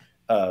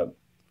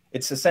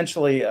 It's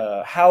essentially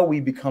how we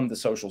become the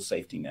social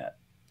safety net.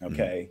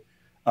 Okay.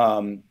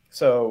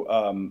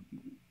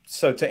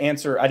 So to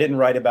answer, I didn't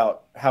write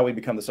about how we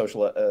become the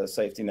social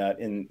safety net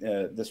in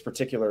this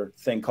particular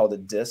thing called a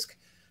DISC,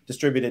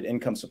 Distributed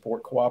Income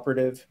Support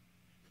Cooperative,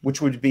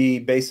 which would be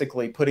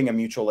basically putting a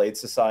mutual aid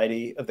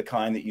society of the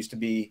kind that used to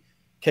be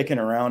kicking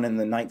around in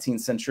the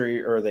 19th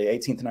century or the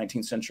 18th and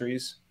 19th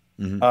centuries.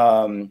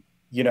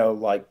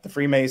 Like the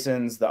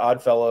Freemasons, the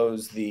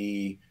Oddfellows,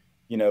 the,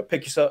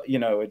 pick yourself,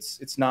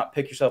 it's not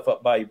pick yourself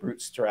up by your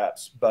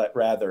bootstraps, but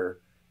rather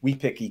we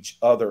pick each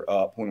other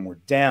up when we're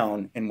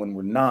down, and when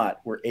we're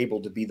not, we're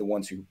able to be the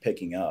ones who are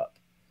picking up,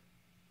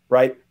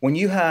 right? When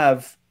you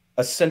have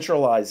a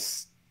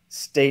centralized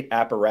state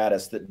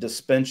apparatus that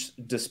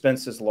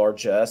dispenses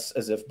largesse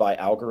as if by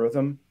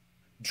algorithm,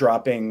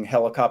 dropping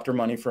helicopter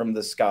money from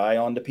the sky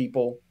onto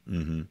people,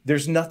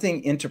 there's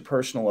nothing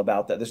interpersonal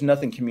about that. There's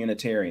nothing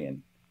communitarian,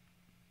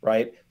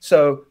 right?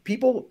 So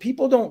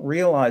people don't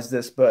realize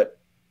this, but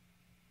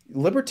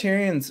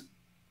libertarians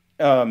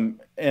and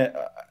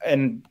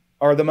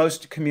are the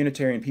most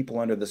communitarian people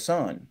under the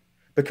sun,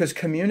 because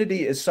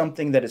community is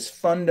something that is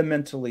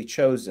fundamentally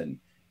chosen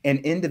and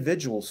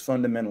individuals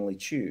fundamentally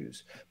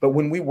choose. But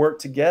when we work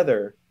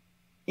together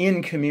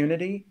in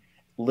community,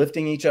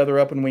 lifting each other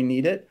up when we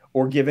need it,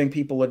 or giving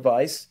people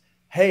advice,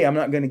 hey, I'm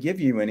not going to give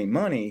you any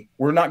money.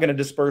 We're not going to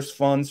disperse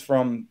funds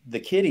from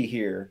the kitty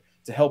here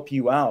to help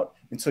you out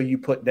until you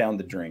put down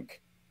the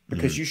drink,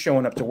 because you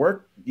showing up to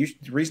work. The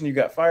reason you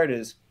got fired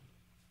is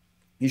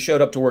you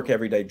showed up to work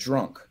every day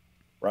drunk,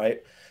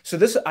 right? So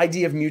this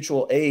idea of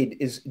mutual aid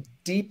is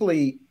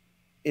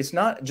it's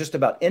not just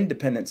about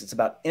independence, it's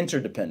about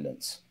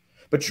interdependence.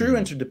 But true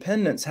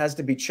interdependence has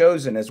to be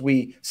chosen as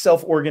we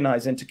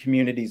self-organize into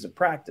communities of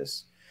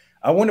practice.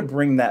 I want to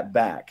bring that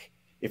back.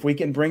 If we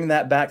can bring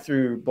that back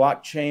through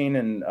blockchain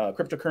and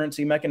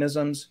cryptocurrency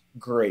mechanisms,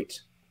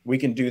 great. We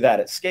can do that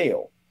at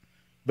scale.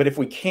 But if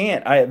we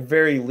can't, I at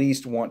very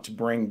least want to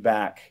bring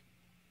back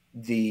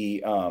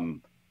the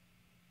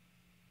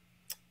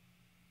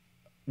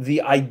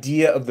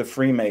idea of the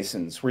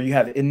Freemasons, where you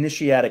have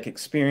initiatic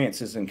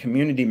experiences and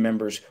community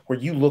members where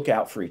you look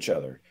out for each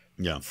other.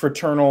 Yeah.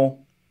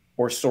 Fraternal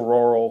or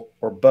sororal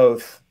or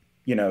both.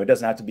 It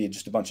doesn't have to be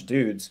just a bunch of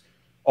dudes,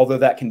 although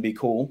that can be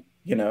cool,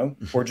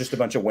 or just a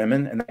bunch of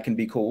women, and that can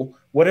be cool.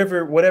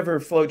 Whatever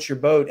floats your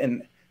boat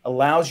and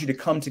allows you to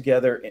come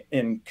together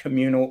in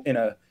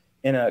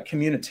in a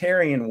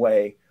communitarian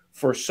way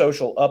for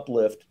social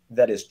uplift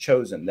that is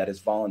chosen, that is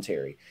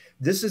voluntary.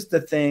 This is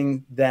the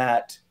thing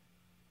that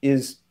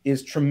is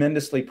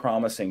tremendously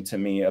promising to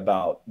me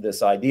about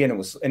this idea,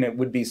 and it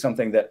would be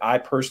something that I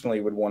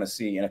personally would want to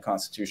see in a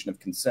constitution of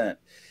consent,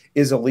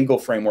 is a legal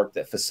framework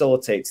that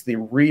facilitates the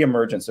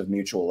reemergence of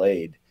mutual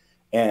aid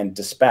and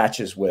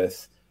dispatches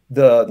with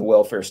the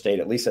welfare state,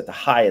 at least at the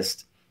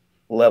highest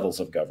levels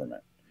of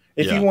government.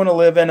 If you want to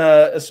live in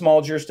a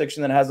small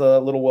jurisdiction that has a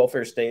little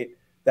welfare state,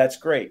 that's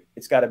great.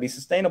 It's got to be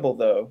sustainable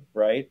though,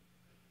 right?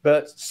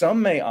 But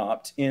some may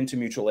opt into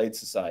mutual aid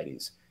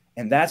societies.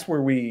 And that's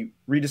where we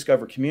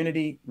rediscover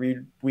community.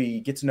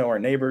 We get to know our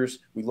neighbors.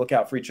 We look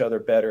out for each other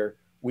better.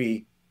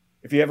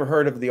 If you ever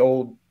heard of the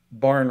old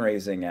barn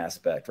raising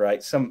aspect,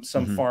 right? Some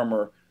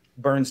farmer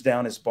burns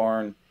down his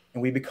barn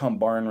and we become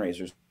barn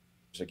raisers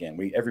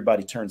again.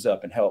 Everybody turns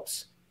up and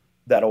helps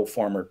that old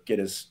farmer get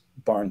his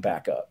barn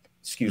back up.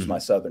 Excuse my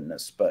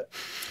southernness, but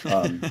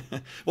well,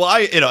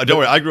 don't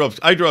worry. I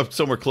grew up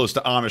somewhere close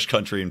to Amish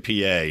country in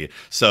PA,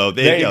 so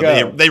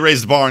they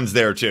raise barns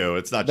there too.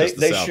 It's not just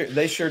the South.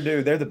 They sure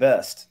do. They're the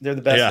best. They're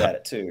the best at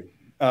it too.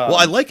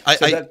 Well,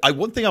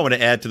 one thing I want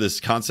to add to this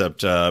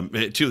concept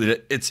too.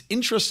 It's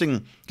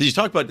interesting because you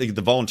talk about the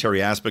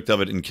voluntary aspect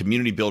of it and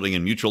community building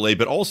and mutual aid,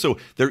 but also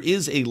there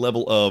is a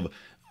level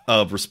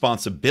of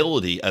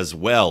responsibility as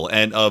well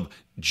and of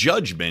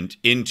judgment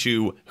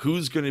into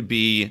who's going to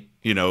be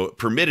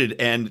permitted,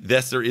 and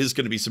thus there is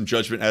going to be some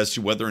judgment as to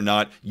whether or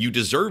not you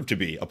deserve to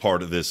be a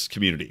part of this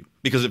community.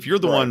 Because if you're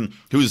the one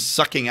who's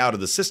sucking out of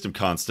the system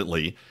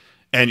constantly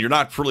and you're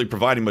not really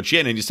providing much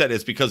in, and you said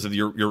it's because of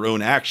your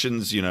own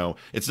actions,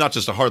 it's not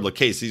just a hard luck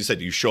case. You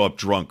said you show up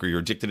drunk or you're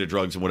addicted to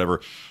drugs and whatever.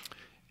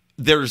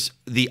 There's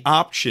the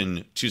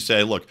option to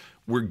say, look,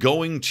 we're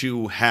going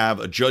to have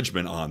a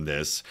judgment on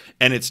this.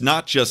 And it's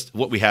not just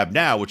what we have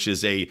now, which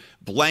is a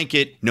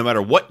blanket, no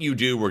matter what you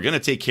do, we're going to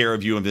take care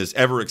of you in this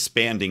ever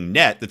expanding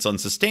net that's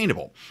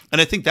unsustainable. And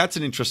I think that's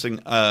an interesting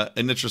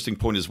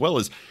point as well,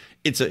 is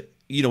it's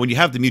when you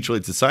have the mutual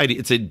aid society,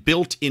 it's a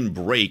built-in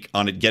brake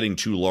on it getting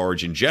too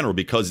large in general,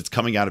 because it's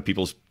coming out of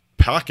people's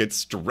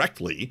pockets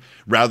directly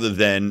rather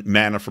than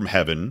manna from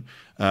heaven,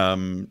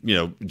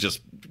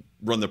 just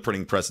run the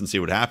printing press and see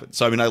what happens.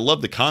 So, I mean, I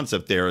love the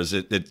concept there, as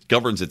it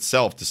governs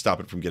itself to stop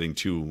it from getting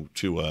too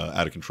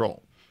out of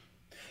control.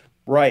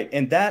 Right.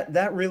 And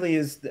that really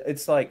is,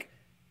 it's like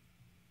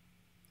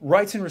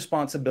rights and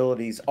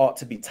responsibilities ought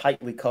to be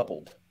tightly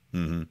coupled,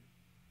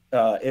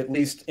 at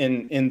least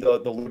in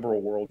the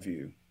liberal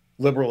worldview.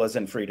 Liberal as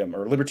in freedom,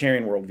 or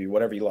libertarian worldview,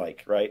 whatever you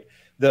like, right?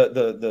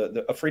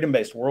 A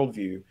freedom-based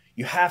worldview,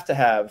 you have to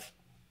have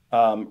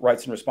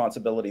rights and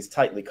responsibilities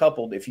tightly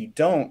coupled. If you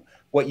don't,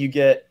 what you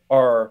get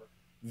are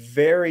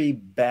very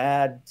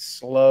bad,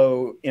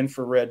 slow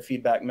infrared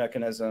feedback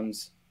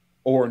mechanisms,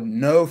 or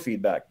no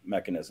feedback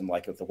mechanism,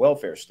 like with the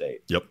welfare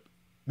state. Yep.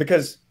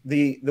 Because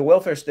the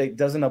welfare state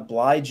doesn't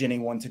oblige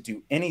anyone to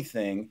do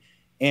anything,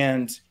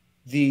 and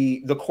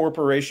the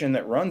corporation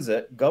that runs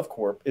it,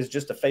 GovCorp, is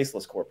just a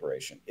faceless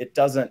corporation. It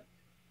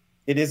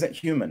isn't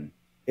human.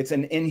 It's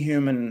an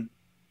inhuman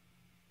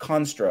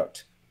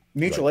construct.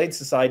 Mutual aid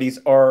societies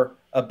are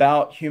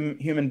about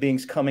human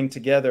beings coming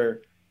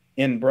together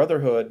in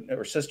brotherhood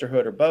or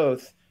sisterhood or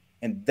both,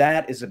 and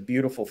that is a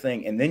beautiful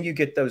thing. And then you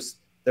get those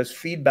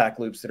feedback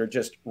loops that are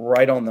just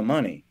right on the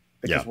money,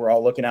 because we're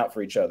all looking out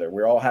for each other.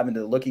 We're all having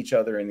to look each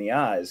other in the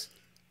eyes.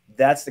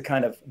 That's the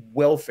kind of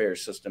welfare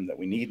system that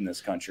we need in this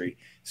country.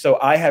 So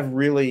I have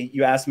really,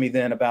 you asked me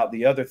then about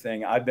the other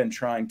thing. I've been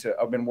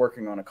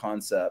working on a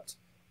concept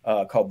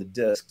called the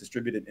DISC,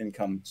 Distributed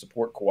Income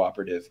Support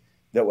Cooperative,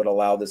 that would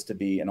allow this to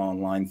be an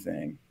online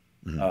thing,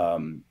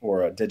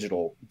 or a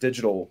digital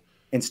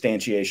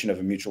instantiation of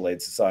a mutual aid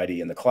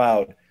society in the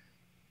cloud.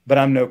 But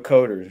I'm no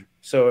coder.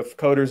 So if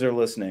coders are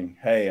listening,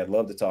 hey, I'd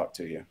love to talk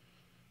to you.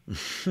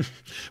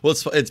 Well,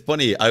 it's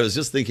funny. I was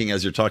just thinking,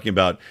 as you're talking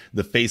about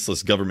the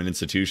faceless government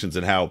institutions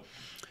and how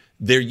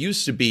there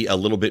used to be a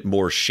little bit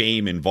more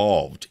shame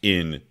involved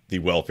in the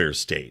welfare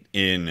state,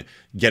 in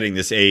getting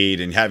this aid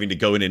and having to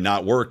go in and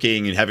not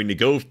working and having to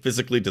go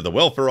physically to the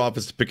welfare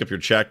office to pick up your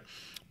check.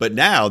 But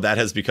now that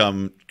has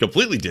become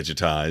completely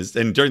digitized.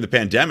 And during the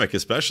pandemic,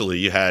 especially,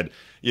 you had,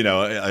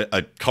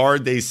 a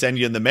card they send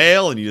you in the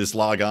mail and you just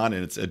log on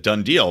and it's a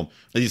done deal.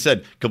 As you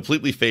said,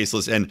 completely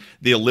faceless, and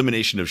the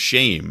elimination of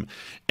shame.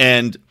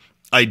 And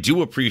I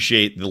do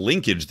appreciate the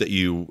linkage that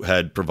you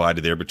had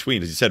provided there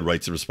between, as you said,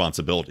 rights and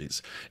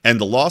responsibilities,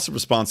 and the loss of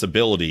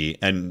responsibility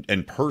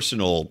and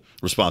personal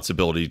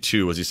responsibility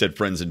to, as you said,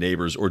 friends and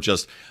neighbors, or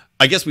just,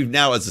 I guess we've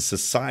now as a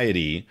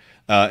society,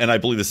 and I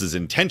believe this is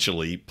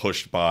intentionally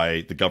pushed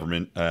by the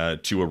government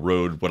to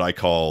erode what I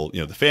call,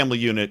 the family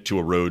unit, to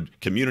erode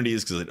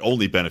communities, because it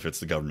only benefits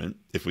the government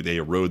if they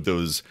erode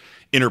those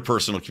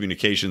interpersonal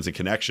communications and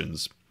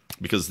connections,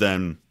 because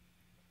then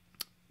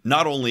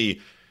not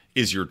only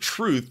is your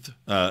truth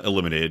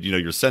eliminated,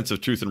 your sense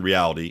of truth and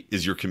reality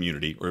is your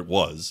community, or it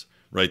was,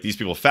 right? These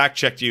people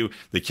fact-checked you,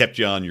 they kept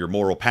you on your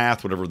moral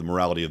path, whatever the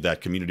morality of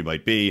that community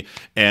might be,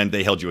 and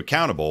they held you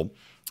accountable.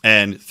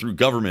 And through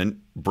government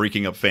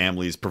breaking up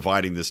families,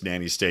 providing this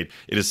nanny state,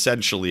 it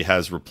essentially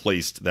has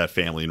replaced that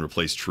family and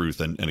replaced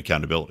truth and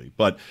accountability.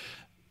 But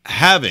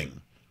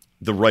having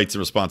the rights and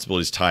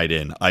responsibilities tied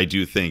in, I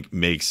do think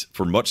makes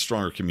for much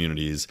stronger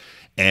communities.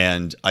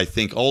 And I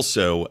think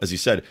also, as you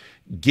said,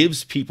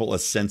 gives people a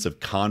sense of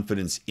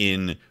confidence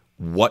in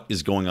what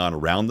is going on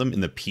around them,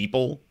 in the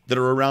people that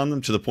are around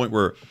them, to the point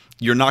where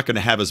you're not going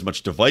to have as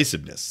much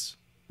divisiveness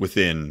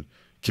within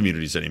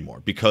communities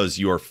anymore, because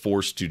you are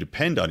forced to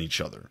depend on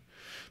each other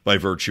by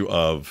virtue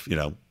of,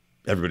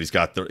 everybody's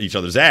got each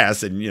other's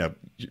ass, and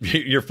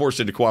you're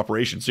forced into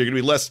cooperation. So you're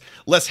going to be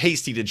less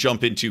hasty to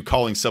jump into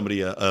calling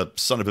somebody a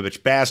son of a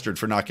bitch bastard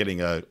for not getting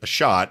a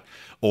shot,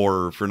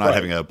 or for not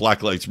having a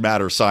Black Lives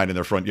Matter sign in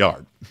their front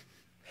yard.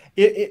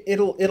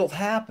 It'll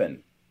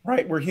happen,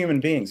 right? We're human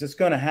beings. It's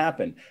going to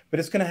happen, but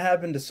it's going to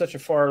happen to such a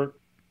far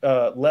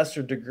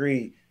lesser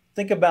degree.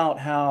 Think about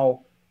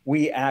how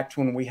we act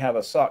when we have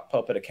a sock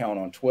puppet account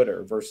on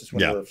Twitter versus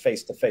when we're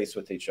face to face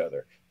with each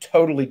other.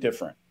 Totally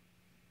different.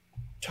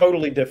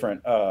 Totally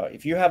different.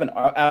 If you have an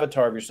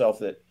avatar of yourself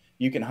that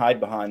you can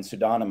hide behind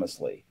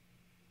pseudonymously,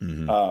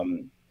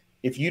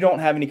 if you don't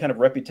have any kind of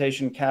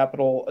reputation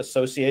capital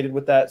associated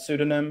with that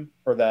pseudonym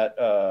or that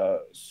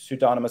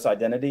pseudonymous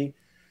identity,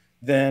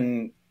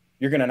 then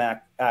you're going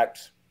to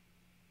act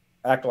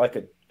like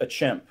a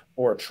chimp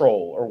or a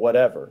troll or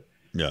whatever.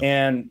 Yeah.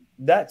 And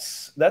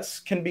that's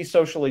can be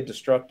socially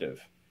destructive.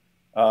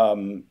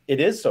 It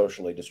is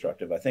socially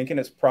destructive, I think, and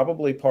it's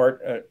probably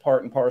part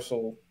and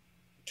parcel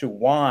to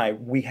why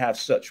we have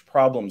such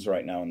problems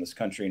right now in this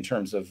country in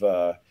terms of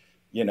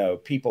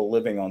people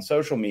living on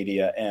social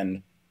media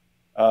and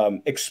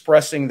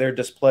expressing their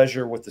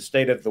displeasure with the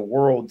state of the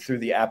world through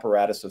the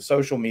apparatus of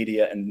social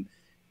media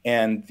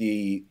and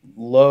the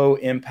low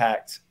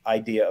impact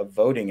idea of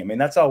voting. I mean,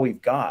 that's all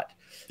we've got.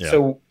 Yeah.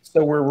 So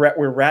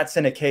we're rats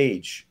in a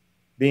cage,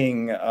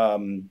 being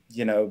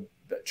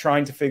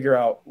trying to figure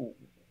out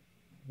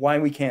why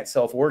we can't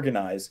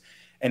self-organize,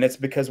 and it's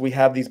because we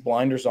have these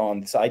blinders on,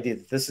 this idea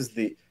that this is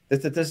the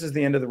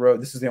end of the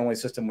road, this is the only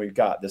system we've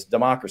got, this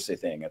democracy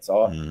thing. It's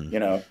all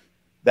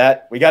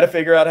that we got to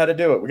figure out how to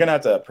do it. We're gonna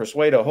have to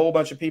persuade a whole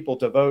bunch of people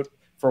to vote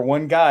for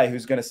one guy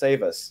who's going to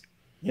save us.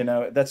 And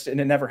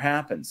it never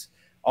happens.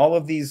 All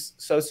of these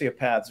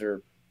sociopaths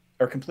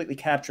are completely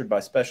captured by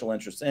special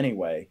interests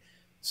anyway.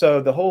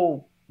 So the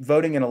whole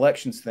voting and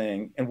elections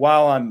thing, and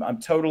while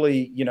I'm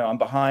totally, I'm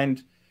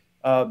behind,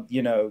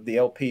 the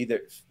LP,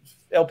 that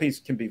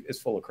LPs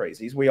is full of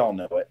crazies. We all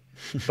know it,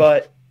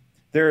 but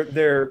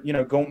they're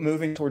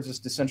moving towards this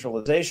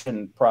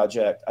decentralization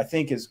project, I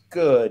think is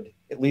good,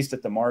 at least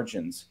at the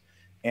margins.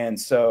 And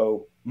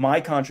so my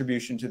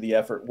contribution to the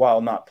effort,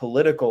 while not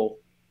political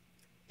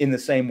in the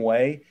same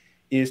way,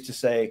 is to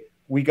say,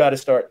 we got to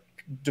start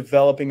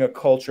developing a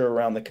culture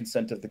around the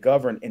consent of the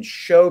governed and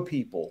show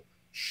people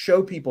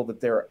that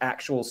there are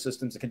actual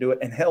systems that can do it.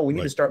 And hell, we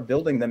need to start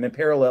building them in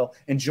parallel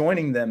and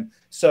joining them,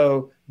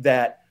 so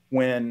that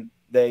when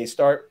they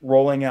start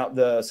rolling out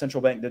the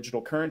central bank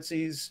digital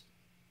currencies,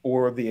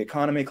 or the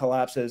economy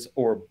collapses,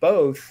 or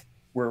both,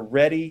 we're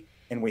ready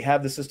and we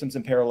have the systems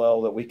in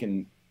parallel that we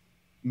can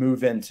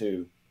move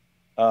into.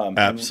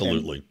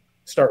 Absolutely. And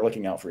start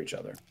looking out for each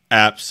other.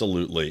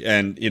 Absolutely.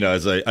 And,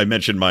 as I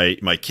mentioned, my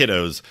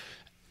kiddos,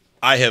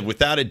 I have,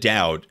 without a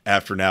doubt,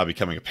 after now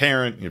becoming a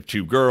parent, you have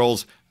 2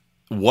 girls,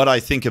 what I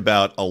think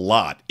about a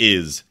lot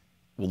is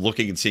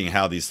looking and seeing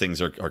how these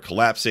things are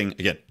collapsing.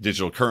 Again,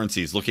 digital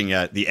currencies, looking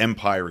at the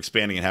empire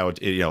expanding and how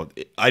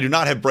I do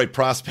not have bright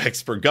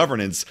prospects for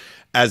governance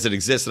as it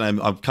exists.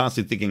 And I'm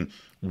constantly thinking,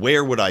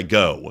 where would I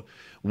go?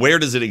 Where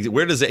does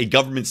a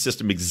government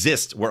system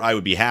exist where I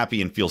would be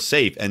happy and feel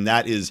safe? And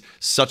that is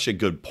such a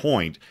good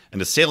point,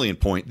 and a salient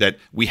point, that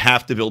we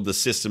have to build the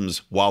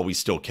systems while we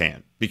still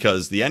can,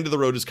 because the end of the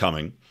road is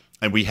coming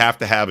and we have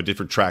to have a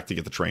different track to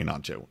get the train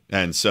onto.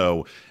 And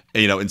so,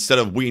 instead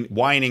of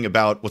whining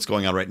about what's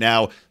going on right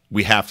now,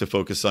 we have to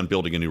focus on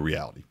building a new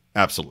reality.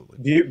 Absolutely.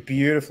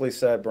 Beautifully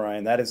said,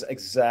 Brian. That is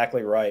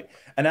exactly right.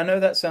 And I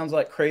know that sounds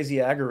like crazy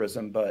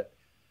agorism, but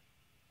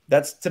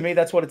to me,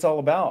 that's what it's all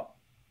about.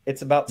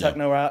 It's about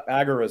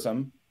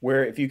techno-agorism,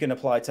 where if you can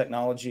apply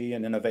technology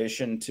and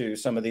innovation to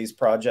some of these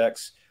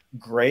projects,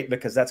 great,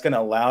 because that's going to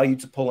allow you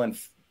to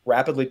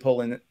rapidly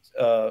pull in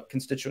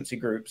constituency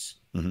groups,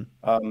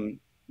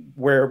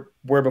 where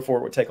before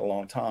it would take a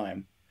long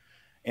time.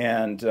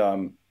 And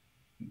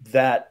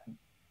that,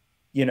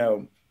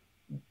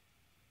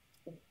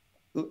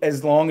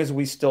 as long as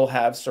we still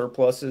have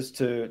surpluses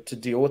to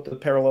deal with the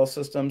parallel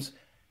systems,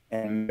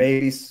 and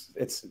maybe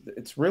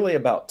it's really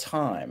about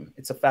time.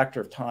 It's a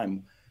factor of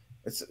time.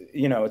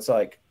 It's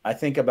like, I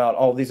think about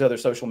all these other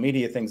social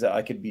media things that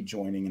I could be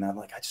joining, and I'm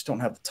like, I just don't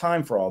have the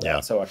time for all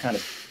that. Yeah.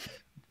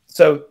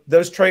 So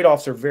those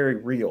trade-offs are very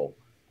real,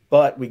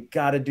 but we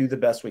got to do the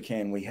best we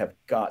can. We have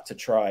got to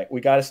try.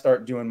 We got to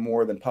start doing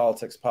more than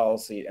politics,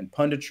 policy, and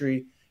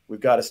punditry. We've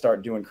got to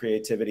start doing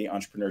creativity,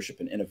 entrepreneurship,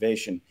 and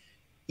innovation,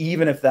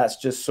 even if that's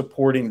just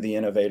supporting the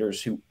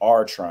innovators who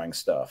are trying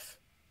stuff.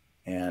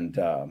 And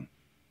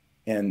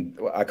And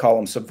I call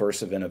them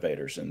subversive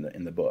innovators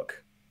in the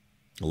book.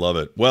 Love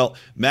it. Well,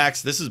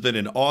 Max, this has been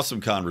an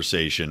awesome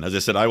conversation. As I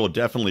said, I will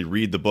definitely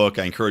read the book.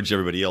 I encourage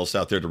everybody else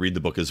out there to read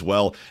the book as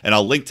well. And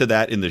I'll link to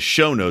that in the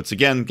show notes.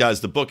 Again, guys,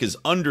 the book is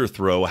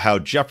Underthrow, How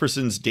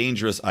Jefferson's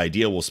Dangerous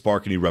Idea Will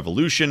Spark a New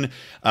Revolution.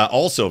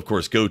 Also, of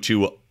course, go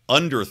to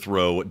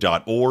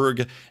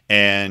underthrow.org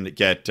and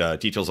get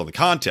details on the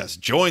contest.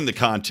 Join the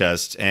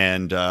contest,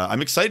 and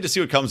I'm excited to see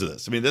what comes of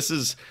this. I mean, this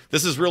is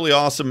really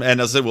awesome,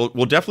 and as I said,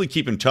 we'll definitely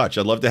keep in touch.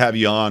 I'd love to have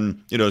you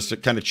on, to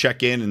kind of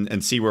check in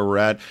and see where we're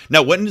at.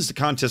 Now, when does the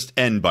contest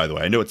end, by the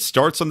way? I know it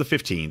starts on the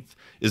 15th.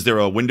 Is there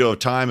a window of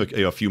time,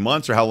 a few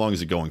months, or how long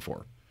is it going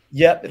for?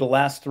 Yep, it'll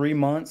last 3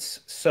 months.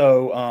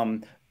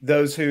 So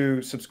those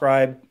who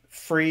subscribe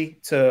free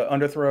to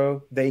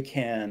Underthrow, they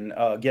can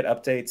get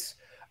updates.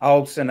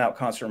 I'll send out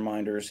constant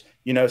reminders,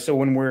 so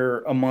when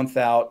we're a month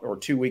out or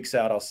 2 weeks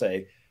out, I'll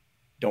say,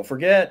 don't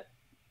forget,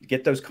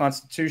 get those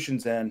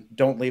constitutions in.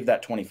 Don't leave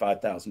that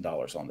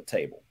 $25,000 on the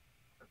table.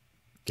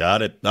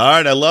 Got it. All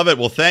right. I love it.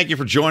 Well, thank you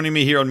for joining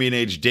me here on Mean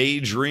Age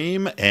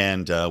Daydream,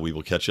 and we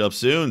will catch up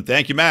soon.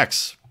 Thank you,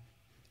 Max.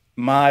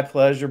 My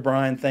pleasure,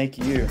 Brian. Thank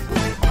you.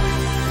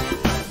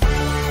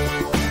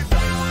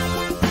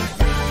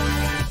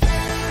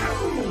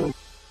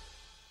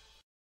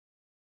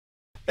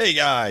 Hey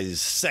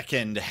guys,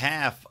 second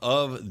half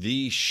of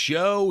the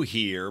show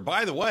here.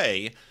 By the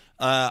way,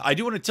 I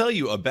do want to tell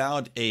you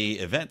about a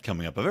event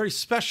coming up, a very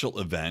special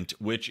event,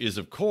 which is,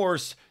 of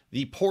course,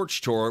 the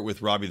Porch Tour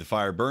with Robbie the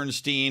Fire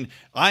Bernstein.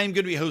 I'm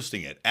going to be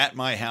hosting it at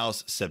my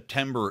house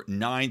September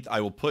 9th.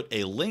 I will put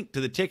a link to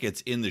the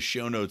tickets in the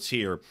show notes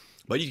here.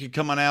 But you can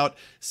come on out,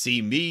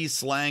 see me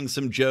slang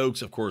some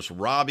jokes. Of course,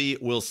 Robbie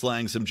will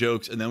slang some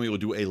jokes, and then we will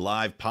do a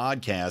live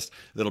podcast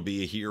that'll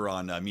be here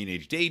on Mean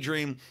Age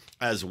Daydream,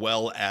 as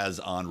well as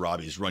on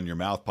Robbie's Run Your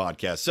Mouth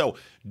podcast. So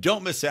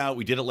don't miss out.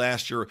 We did it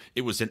last year.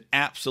 It was an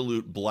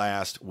absolute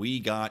blast. We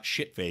got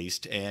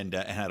shit-faced and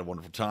had a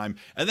wonderful time.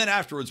 And then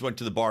afterwards went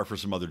to the bar for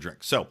some other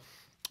drinks. So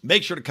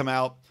make sure to come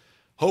out.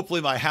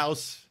 Hopefully my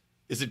house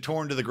isn't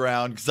torn to the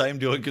ground because I am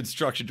doing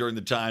construction during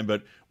the time,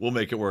 but we'll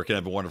make it work and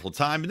have a wonderful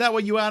time. And that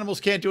way you animals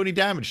can't do any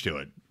damage to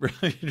it.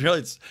 Really,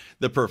 it's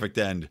the perfect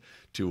end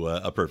to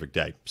a perfect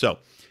day. So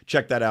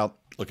check that out.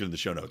 Look into the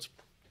show notes.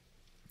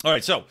 All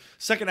right, so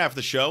second half of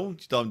the show,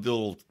 just a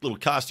little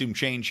costume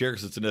change here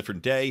because it's a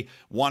different day.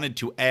 Wanted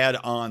to add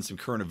on some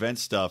current event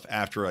stuff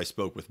after I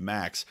spoke with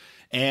Max,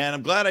 and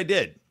I'm glad I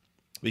did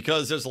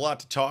because there's a lot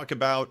to talk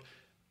about.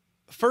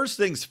 First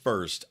things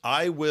first,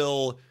 I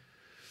will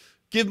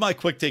give my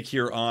quick take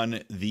here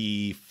on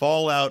the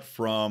fallout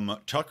from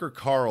Tucker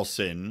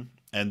Carlson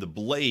and the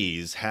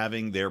Blaze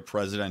having their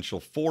presidential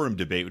forum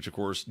debate, which, of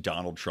course,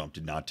 Donald Trump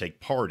did not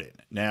take part in.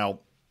 Now,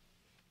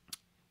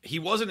 he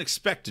wasn't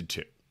expected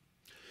to.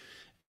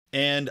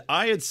 And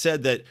I had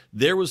said that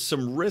there was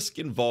some risk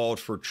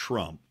involved for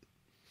Trump,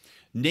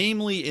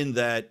 namely in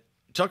that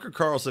Tucker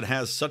Carlson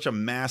has such a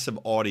massive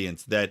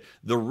audience that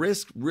the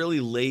risk really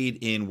laid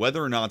in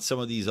whether or not some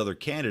of these other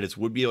candidates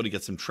would be able to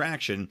get some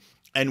traction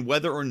and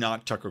whether or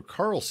not Tucker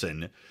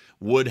Carlson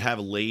would have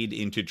laid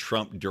into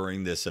Trump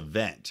during this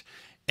event.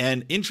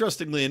 And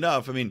interestingly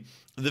enough, I mean,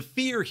 the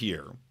fear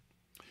here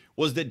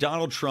was that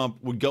Donald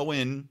Trump would go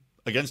in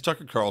against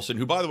Tucker Carlson,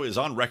 who, by the way, is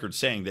on record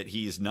saying that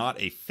he is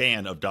not a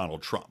fan of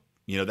Donald Trump.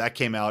 That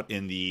came out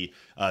in the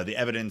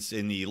evidence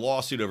in the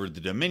lawsuit over the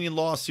Dominion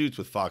lawsuits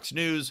with Fox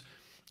News.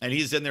 And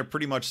he's in there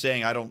pretty much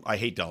saying, I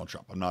hate Donald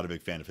Trump. I'm not a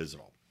big fan of his at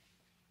all.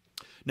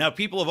 Now,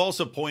 people have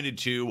also pointed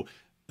to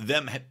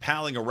them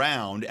palling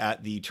around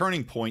at the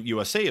Turning Point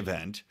USA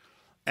event,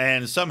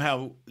 and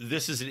somehow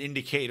this is an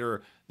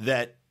indicator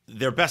that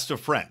they're best of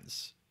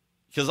friends.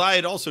 Because I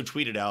had also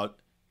tweeted out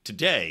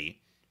today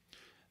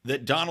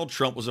that Donald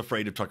Trump was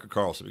afraid of Tucker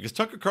Carlson, because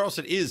Tucker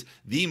Carlson is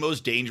the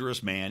most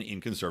dangerous man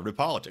in conservative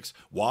politics.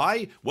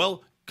 Why?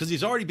 Well, because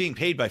he's already being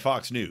paid by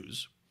Fox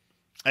News.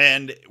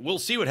 And we'll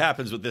see what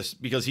happens with this,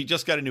 because he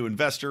just got a new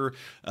investor,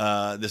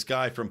 this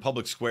guy from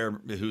Public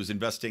Square who's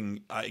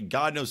investing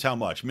God knows how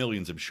much,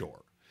 millions, I'm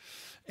sure.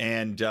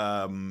 And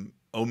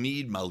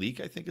Omid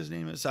Malik, I think his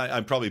name is.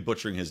 I'm probably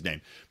butchering his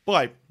name.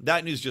 But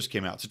that news just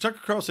came out. So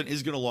Tucker Carlson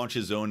is going to launch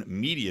his own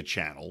media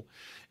channel.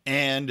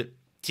 And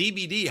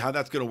TBD how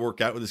that's going to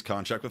work out with his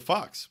contract with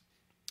Fox.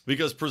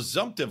 Because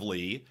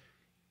presumptively,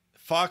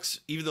 Fox,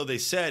 even though they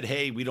said,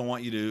 hey, we don't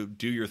want you to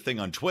do your thing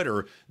on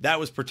Twitter, that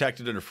was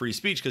protected under free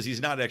speech because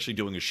he's not actually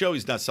doing a show.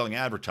 He's not selling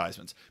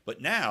advertisements.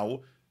 But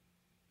now,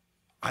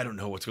 I don't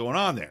know what's going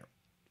on there.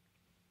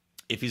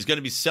 If he's going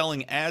to be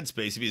selling ad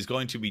space, if he's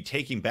going to be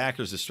taking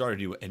backers to start a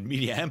new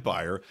media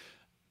empire,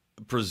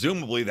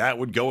 presumably that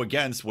would go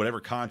against whatever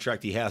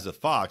contract he has with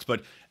Fox.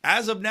 But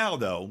as of now,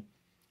 though,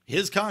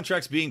 his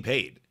contract's being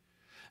paid.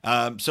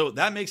 So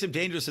that makes him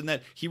dangerous in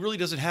that he really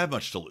doesn't have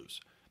much to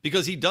lose,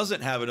 because he doesn't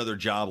have another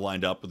job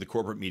lined up with the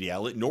corporate media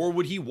outlet, nor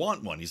would he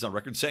want one. He's on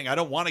record saying, I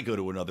don't want to go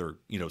to another,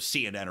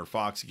 CNN or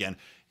Fox again.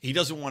 He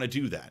doesn't want to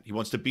do that. He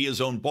wants to be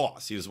his own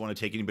boss. He doesn't want to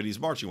take anybody's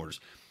marching orders.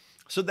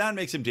 So that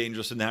makes him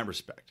dangerous in that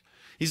respect.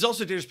 He's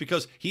also dangerous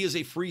because he is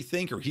a free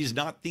thinker. He's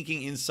not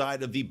thinking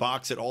inside of the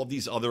box that all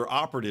these other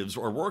operatives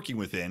are working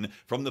within,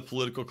 from the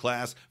political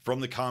class, from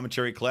the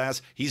commentary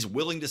class. He's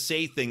willing to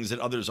say things that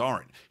others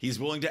aren't. He's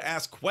willing to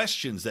ask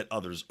questions that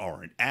others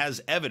aren't,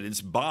 as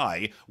evidenced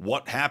by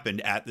what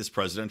happened at this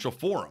presidential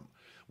forum,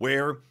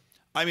 where,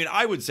 I mean,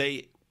 I would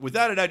say,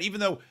 without a doubt,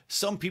 even though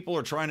some people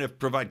are trying to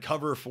provide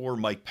cover for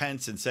Mike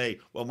Pence and say,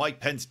 well,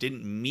 Mike Pence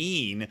didn't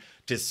mean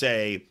to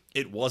say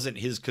it wasn't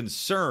his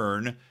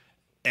concern,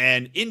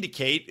 and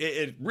indicate,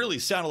 it really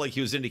sounded like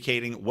he was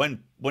indicating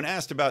when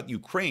asked about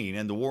Ukraine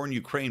and the war in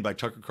Ukraine by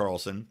Tucker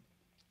Carlson,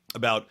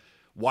 about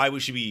why we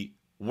should be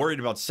worried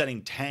about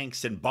sending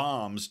tanks and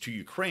bombs to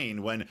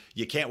Ukraine when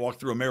you can't walk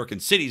through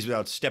American cities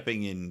without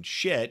stepping in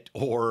shit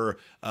or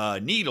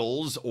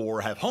needles,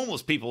 or have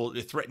homeless people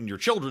threaten your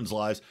children's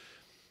lives.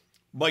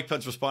 Mike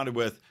Pence responded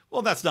with,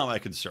 well, that's not my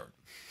concern.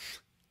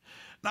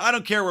 Now, I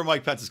don't care where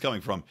Mike Pence is coming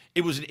from.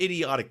 It was an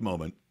idiotic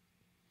moment.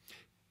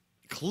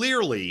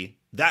 Clearly,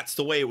 that's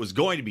the way it was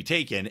going to be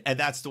taken, and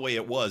that's the way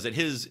it was. And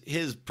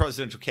his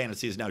presidential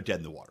candidacy is now dead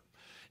in the water.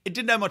 It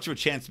didn't have much of a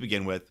chance to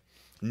begin with,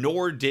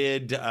 nor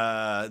did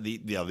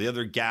the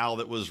other gal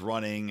that was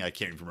running. I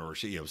can't even remember.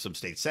 Some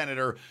state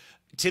senator,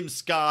 Tim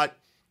Scott,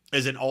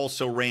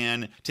 also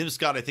ran. Tim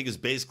Scott, I think, is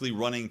basically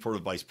running for the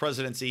vice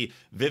presidency.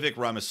 Vivek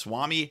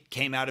Ramaswamy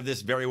came out of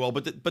this very well.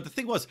 But the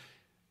thing was,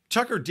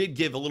 Tucker did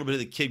give a little bit of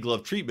the kid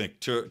glove treatment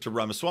to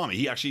Ramaswamy.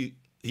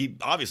 He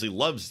obviously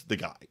loves the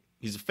guy.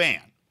 He's a fan.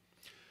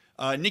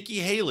 Nikki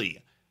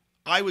Haley,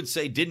 I would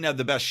say, didn't have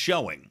the best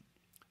showing.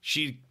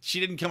 She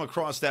didn't come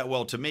across that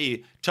well to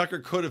me. Tucker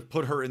could have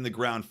put her in the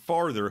ground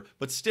farther,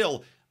 but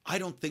still, I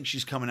don't think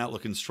she's coming out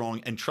looking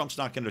strong, and Trump's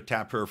not going to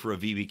tap her for a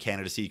VP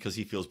candidacy because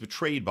he feels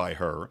betrayed by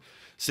her,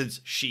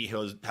 since she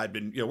had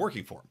been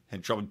working for him,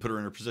 and Trump had put her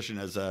in her position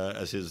as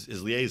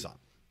his liaison.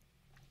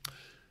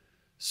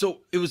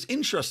 So it was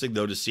interesting,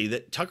 though, to see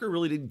that Tucker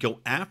really didn't go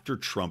after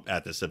Trump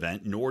at this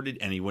event, nor did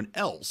anyone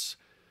else.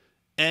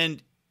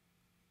 And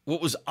what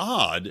was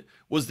odd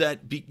was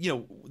that,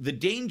 the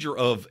danger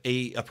of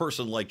a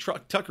person like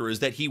Tucker is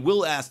that he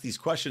will ask these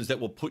questions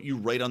that will put you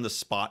right on the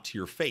spot to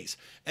your face.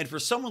 And for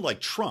someone like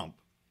Trump,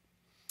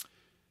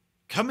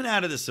 coming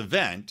out of this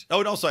event,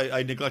 and also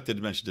I neglected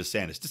to mention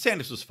DeSantis.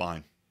 DeSantis was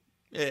fine.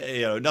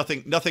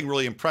 Nothing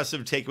really impressive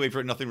to take away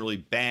from it, nothing really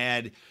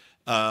bad.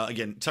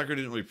 Again, Tucker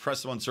didn't really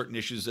press him on certain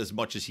issues as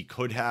much as he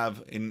could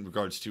have in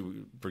regards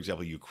to, for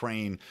example,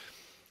 Ukraine.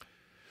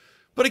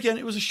 But again,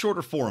 it was a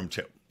shorter forum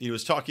too. He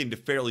was talking to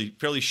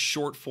fairly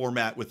short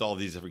format with all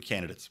these different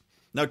candidates.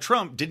 Now,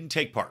 Trump didn't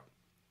take part.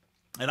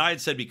 And I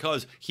had said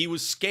because he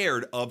was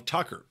scared of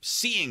Tucker,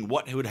 seeing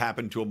what would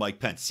happen to a Mike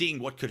Pence, seeing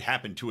what could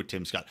happen to a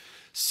Tim Scott,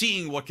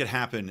 seeing what could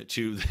happen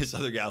to this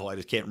other gal who I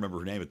just can't remember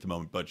her name at the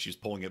moment, but she's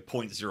pulling at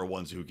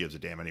 0.01, so who gives a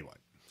damn anyway.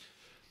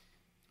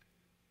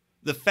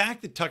 The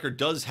fact that Tucker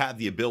does have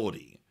the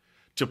ability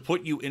to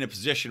put you in a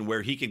position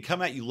where he can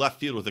come at you left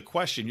field with a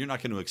question you're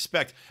not going to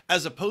expect,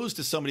 as opposed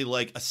to somebody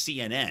like a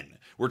CNN,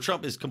 where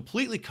Trump is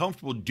completely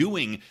comfortable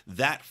doing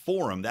that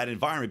forum, that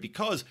environment,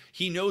 because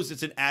he knows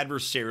it's an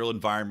adversarial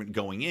environment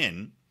going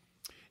in,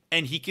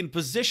 and he can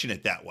position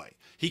it that way.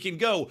 He can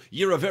go,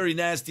 you're a very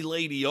nasty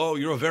lady. Oh,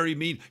 you're a very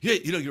mean. Yeah,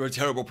 you're a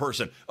terrible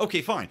person.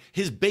 Okay, fine.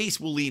 His base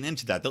will lean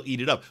into that. They'll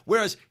eat it up.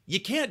 Whereas you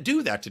can't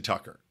do that to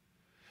Tucker,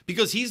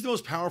 because he's the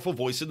most powerful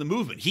voice in the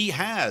movement. He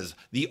has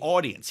the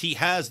audience. He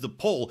has the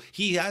pull.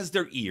 He has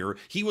their ear.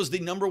 He was the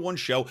 #1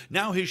 show.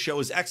 Now his show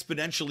has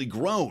exponentially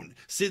grown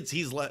since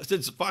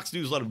Fox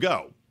News let him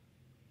go.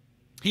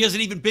 He has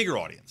an even bigger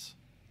audience.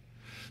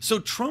 So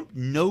Trump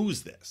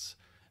knows this.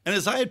 And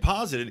as I had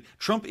posited,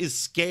 Trump is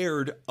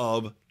scared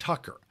of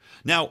Tucker.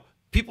 Now,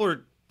 people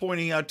are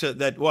pointing out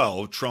that,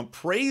 well, Trump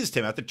praised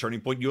him at the Turning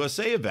Point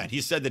USA event.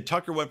 He said that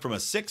Tucker went from a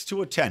 6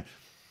 to a 10.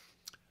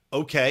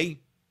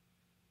 Okay.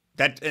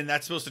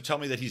 That's supposed to tell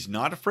me that he's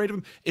not afraid of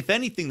him? If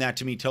anything, that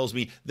to me tells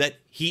me that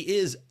he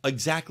is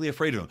exactly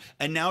afraid of him.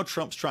 And now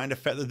Trump's trying to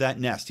feather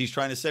that nest. He's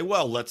trying to say,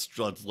 well, let's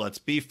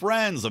be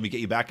friends. Let me get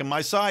you back on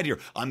my side here.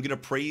 I'm going to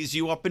praise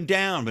you up and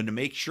down, but to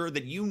make sure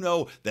that you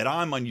know that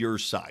I'm on your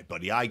side,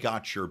 buddy. I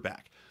got your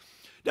back.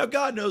 Now,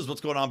 God knows what's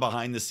going on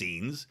behind the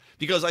scenes,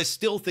 because I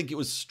still think it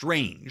was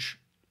strange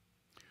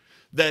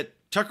that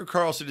Tucker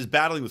Carlson is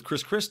battling with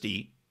Chris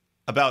Christie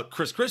about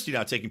Chris Christie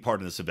not taking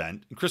part in this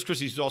event. And Chris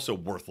Christie is also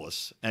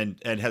worthless and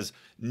has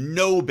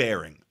no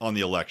bearing on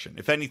the election.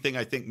 If anything,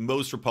 I think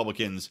most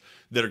Republicans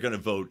that are going to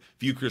vote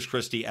view Chris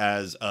Christie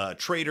as a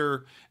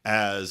traitor,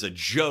 as a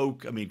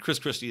joke. I mean, Chris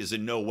Christie is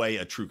in no way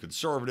a true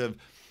conservative.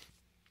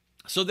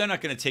 So they're not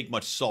going to take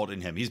much salt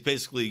in him. He's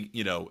basically,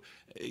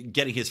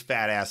 getting his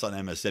fat ass on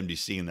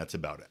MSNBC, and that's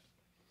about it.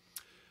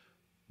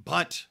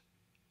 But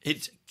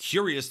it's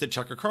curious that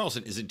Tucker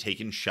Carlson isn't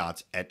taking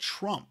shots at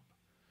Trump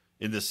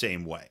in the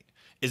same way.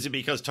 Is it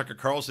because Tucker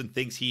Carlson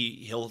thinks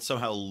he'll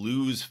somehow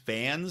lose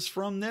fans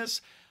from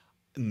this?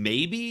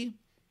 Maybe.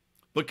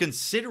 But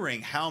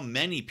considering how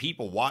many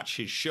people watch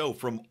his show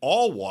from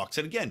all walks,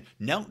 and again,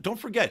 now don't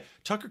forget,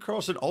 Tucker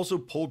Carlson also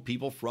pulled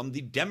people from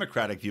the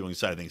Democratic viewing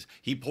side of things.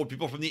 He pulled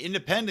people from the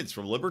independents,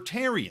 from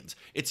libertarians.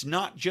 It's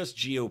not just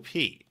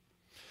GOP.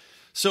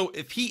 So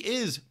if he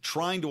is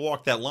trying to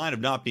walk that line of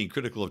not being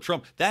critical of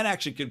Trump, that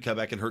actually could come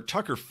back and hurt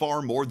Tucker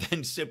far more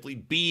than simply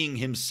being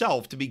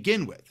himself to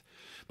begin with.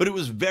 But it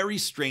was very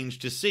strange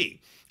to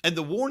see. And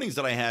the warnings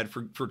that I had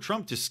for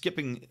Trump to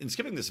skipping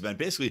this event,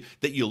 basically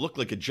that you look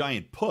like a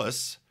giant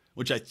puss,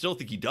 which I still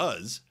think he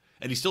does,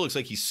 and he still looks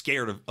like he's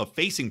scared of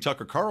facing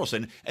Tucker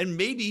Carlson, and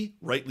maybe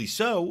rightly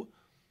so.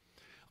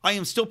 I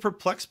am still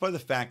perplexed by the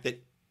fact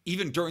that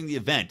even during the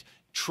event,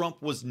 Trump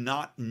was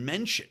not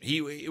mentioned.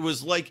 It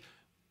was like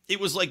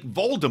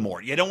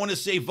Voldemort. You don't want to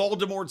say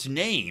Voldemort's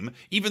name,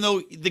 even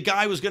though the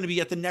guy was going to be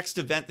at the next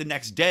event the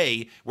next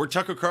day where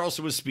Tucker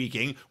Carlson was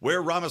speaking,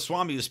 where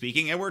Ramaswamy was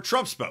speaking, and where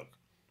Trump spoke.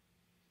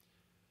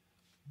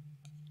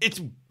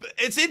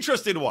 It's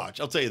interesting to watch.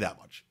 I'll tell you that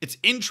much. It's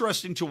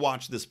interesting to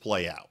watch this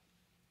play out.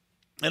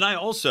 And I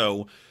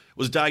also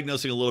was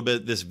diagnosing a little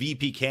bit this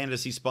VP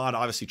candidacy spot.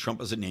 Obviously, Trump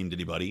hasn't named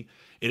anybody.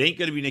 It ain't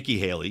going to be Nikki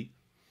Haley.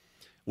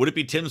 Would it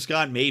be Tim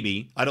Scott?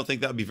 Maybe. I don't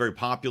think that would be very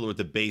popular with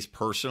the base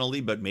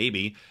personally, but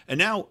maybe. And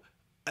now,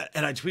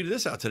 and I tweeted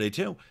this out today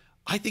too,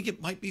 I think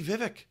it might be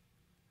Vivek.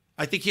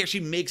 I think he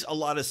actually makes a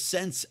lot of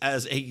sense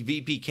as a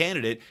VP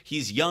candidate.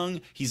 He's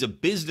young. He's a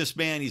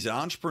businessman. He's an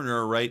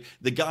entrepreneur, right?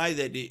 The guy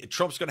that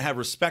Trump's going to have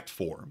respect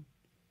for.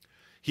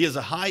 He has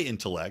a high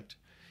intellect.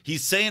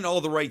 He's saying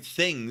all the right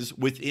things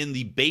within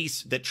the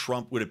base that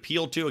Trump would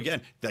appeal to.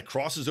 Again, that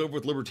crosses over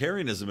with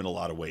libertarianism in a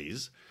lot of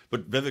ways.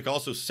 But Vivek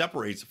also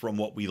separates from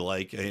what we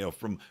like,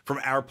 from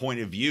our point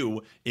of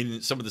view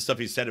in some of the stuff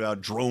he said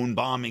about drone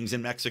bombings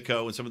in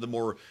Mexico and some of the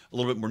a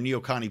little bit more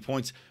neocon-y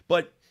points.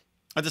 But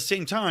at the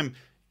same time,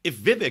 if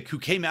Vivek, who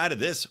came out of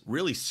this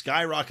really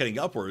skyrocketing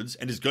upwards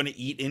and is going to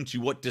eat into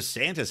what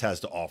DeSantis has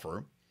to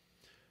offer,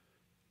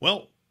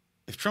 well,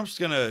 if Trump's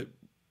going to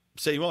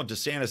say, well,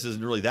 DeSantis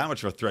isn't really that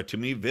much of a threat to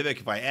me, Vivek,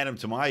 if I add him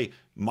to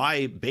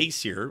my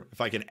base here,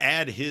 if I can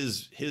add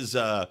his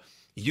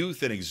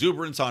youth and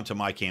exuberance onto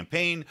my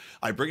campaign,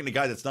 I bring in a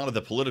guy that's not of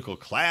the political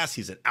class.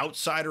 He's an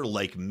outsider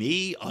like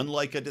me,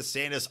 unlike a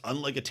DeSantis,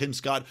 unlike a Tim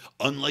Scott,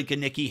 unlike a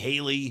Nikki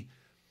Haley.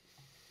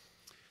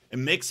 It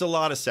makes a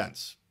lot of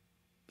sense.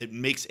 It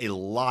makes a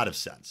lot of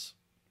sense.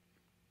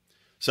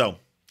 So,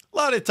 a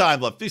lot of time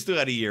left. We still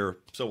got a year,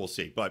 so we'll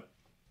see. But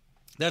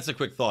that's the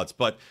quick thoughts.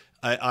 But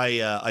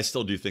I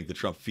still do think that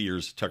Trump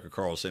fears Tucker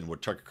Carlson,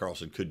 what Tucker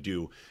Carlson could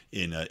do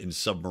in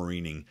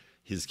submarining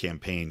his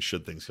campaign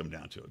should things come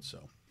down to it.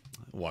 So,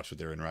 watch what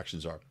their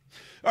interactions are.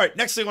 All right,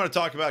 next thing I want to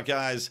talk about,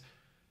 guys.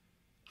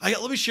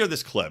 Let me share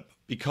this clip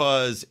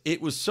because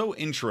it was so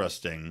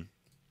interesting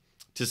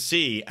to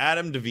see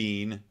Adam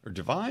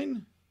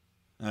Devine,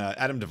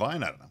 I don't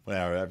know,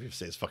 whatever you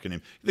say his fucking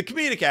name, the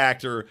comedic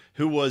actor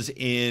who was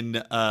in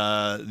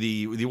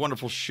the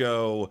wonderful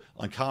show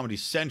on Comedy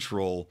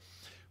Central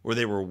where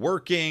they were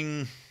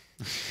working.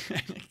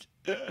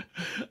 Can't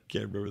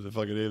remember the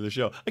fucking name of the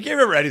show. I can't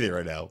remember anything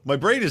right now. My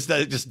brain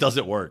just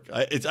doesn't work.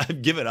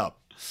 I've given up.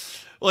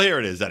 Well, here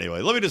it is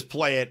anyway. Let me just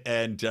play it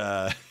and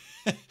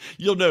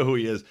you'll know who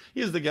he is.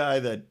 He is the guy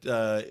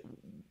that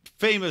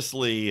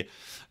famously...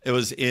 It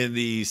was in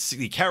the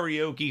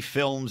karaoke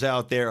films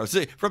out there.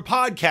 For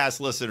podcast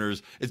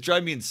listeners, it's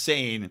driving me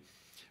insane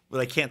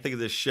that I can't think of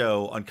this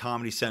show on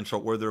Comedy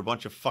Central where there are a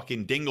bunch of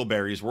fucking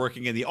dingleberries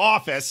working in the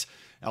office.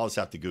 I'll just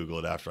have to Google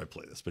it after I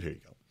play this, but here you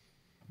go.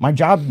 My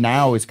job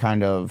now is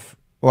kind of,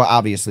 well,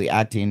 obviously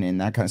acting and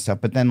that kind of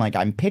stuff, but then like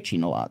I'm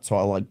pitching a lot. So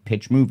I'll like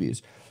pitch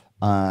movies.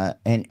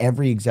 And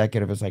every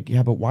executive is like,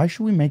 yeah, but why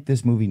should we make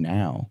this movie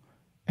now?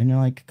 And you're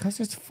like, because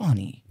it's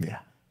funny. Yeah.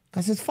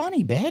 Because it's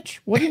funny, bitch.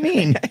 What do you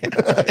mean?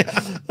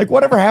 Like,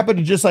 whatever happened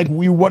to just like,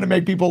 we want to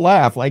make people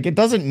laugh? Like, it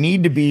doesn't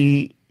need to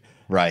be.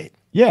 Right.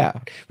 Yeah.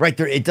 Right.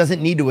 It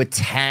doesn't need to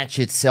attach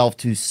itself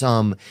to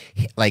some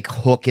like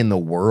hook in the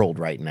world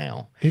right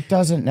now. It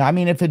doesn't. I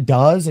mean, if it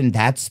does and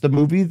that's the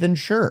movie, then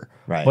sure.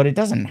 Right. But it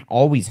doesn't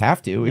always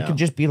have to. It No. could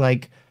just be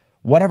like,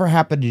 whatever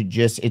happened to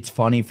just, it's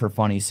funny for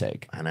funny's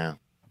sake. I know.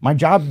 My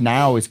job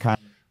now is kind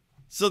of.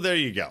 So there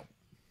you go.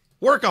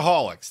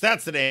 Workaholics.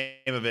 That's the name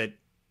of it.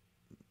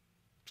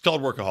 It's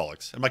called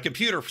Workaholics. And my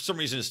computer, for some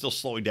reason, is still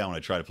slowing down when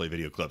I try to play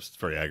video clips. It's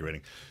very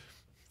aggravating.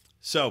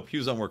 So he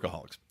was on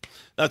Workaholics.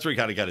 That's where he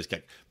kind of got his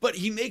kick. But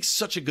he makes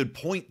such a good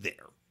point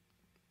there.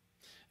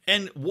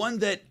 And one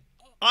that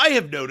I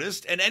have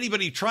noticed, and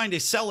anybody trying to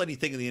sell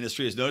anything in the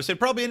industry has noticed, and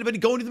probably anybody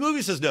going to the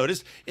movies has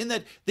noticed, in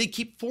that they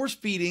keep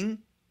force-feeding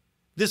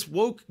this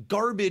woke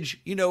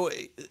garbage,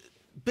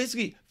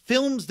 basically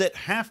films that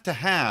have to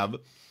have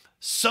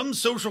some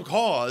social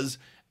cause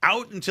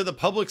out into the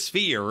public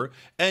sphere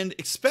and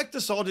expect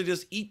us all to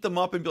just eat them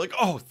up and be like,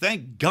 oh,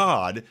 thank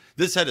God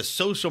this had a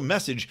social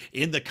message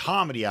in the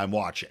comedy I'm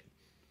watching.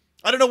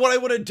 I don't know what I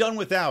would have done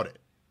without it.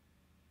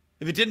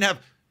 If it didn't have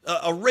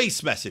a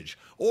race message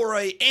or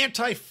a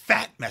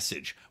anti-fat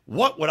message,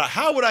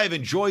 how would I have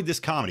enjoyed this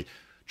comedy?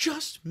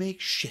 Just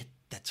make shit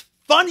that's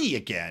funny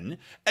again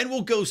and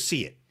we'll go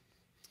see it.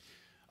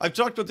 I've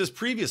talked about this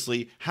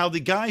previously, how the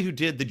guy who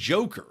did the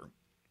Joker,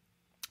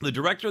 the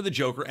director of the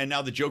Joker, and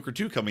now the Joker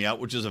 2 coming out,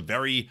 which is a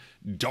very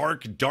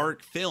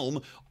dark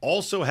film,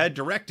 also had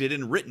directed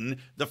and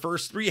written the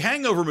first 3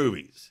 Hangover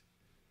movies.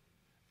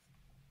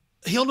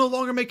 He'll no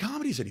longer make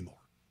comedies anymore.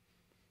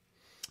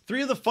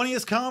 3 of the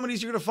funniest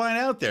comedies you're going to find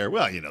out there.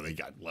 Well, you know, they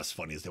got less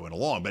funny as they went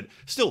along, but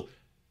still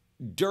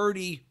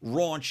dirty,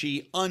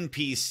 raunchy,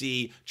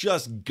 un-PC,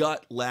 just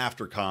gut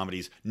laughter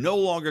comedies no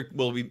longer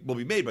will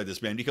be made by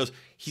this man, because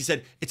he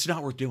said it's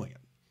not worth doing it.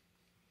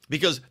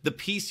 Because the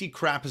PC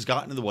crap has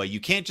gotten in the way. You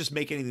can't just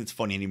make anything that's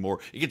funny anymore.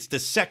 It gets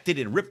dissected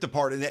and ripped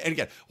apart. And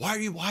again, why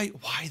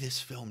this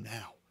film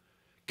now?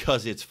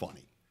 Because it's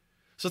funny.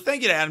 So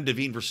thank you to Adam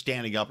Devine for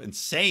standing up and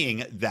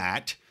saying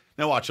that.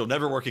 Now watch, he'll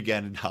never work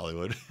again in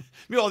Hollywood.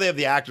 Meanwhile, they have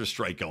the actors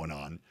strike going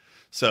on.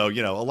 So,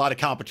 you know, a lot of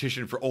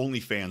competition for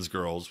OnlyFans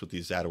girls with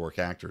these out-of-work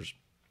actors.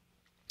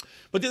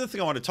 But the other thing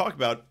I want to talk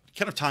about,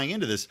 kind of tying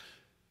into this,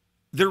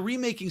 they're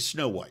remaking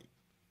Snow White.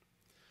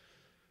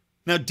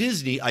 Now,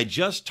 Disney, I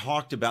just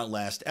talked about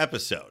last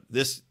episode.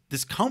 This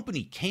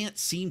company can't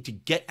seem to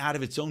get out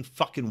of its own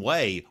fucking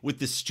way with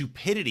the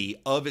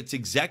stupidity of its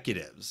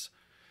executives.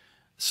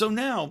 So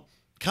now,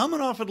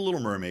 coming off of The Little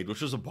Mermaid,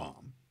 which was a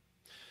bomb,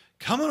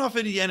 coming off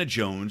of Indiana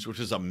Jones, which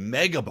was a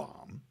mega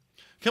bomb,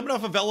 coming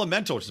off of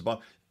Elemental, which is a bomb.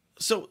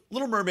 So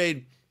Little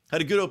Mermaid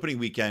had a good opening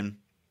weekend.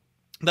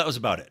 That was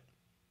about it.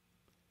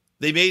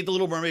 They made The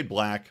Little Mermaid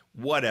black.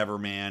 Whatever,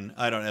 man.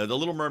 I don't know. The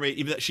Little Mermaid,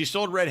 even she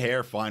still had red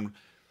hair, fine.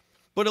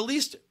 But at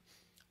least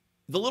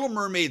The Little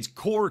Mermaid's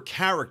core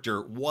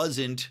character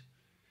it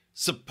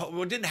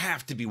didn't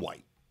have to be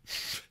white.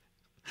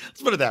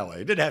 Let's put it that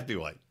way. It didn't have to be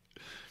white.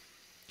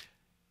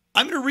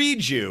 I'm going to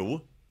read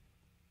you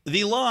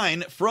the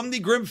line from the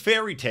Grimm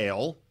fairy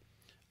tale,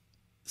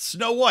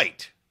 Snow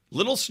White.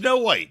 Little Snow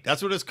White,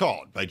 that's what it's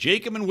called, by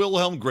Jacob and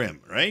Wilhelm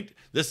Grimm, right?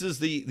 This is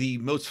the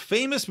most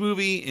famous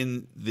movie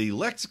in the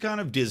lexicon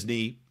of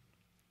Disney.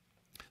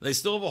 They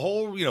still have a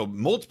whole,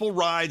 multiple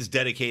rides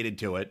dedicated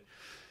to it,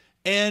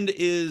 and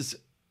is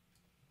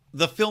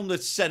the film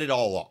that set it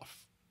all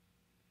off.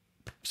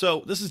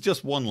 So this is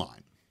just one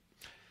line.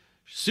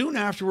 Soon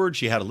afterward,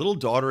 she had a little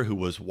daughter who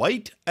was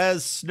white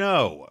as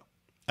snow,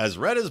 as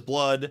red as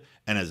blood,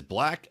 and as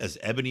black as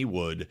ebony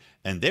wood,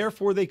 and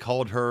therefore they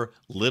called her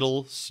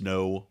Little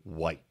Snow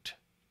White.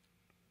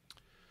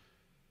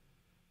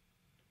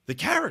 The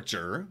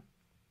character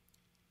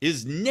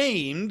is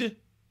named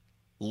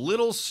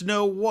Little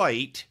Snow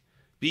White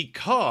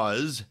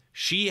because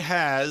she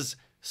has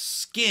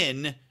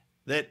skin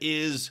that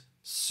is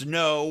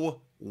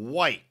snow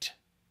white.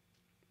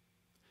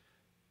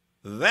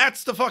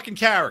 That's the fucking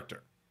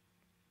character.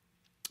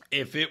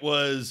 If it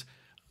was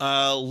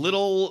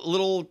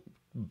little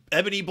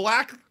ebony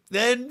black,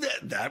 then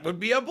that would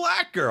be a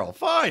black girl.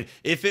 Fine.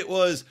 If it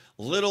was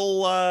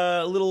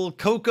little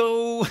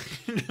Coco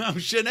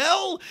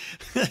Chanel,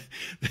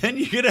 then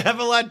you're gonna have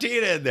a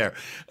Latina in there,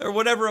 or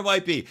whatever it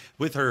might be.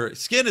 With her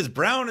skin as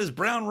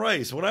brown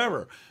rice,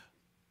 whatever.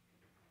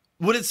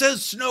 When it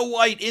says Snow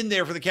White in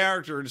there for the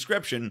character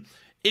description,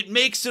 it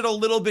makes it a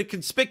little bit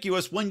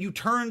conspicuous when you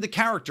turn the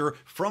character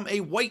from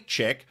a white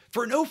chick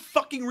for no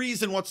fucking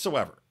reason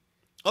whatsoever,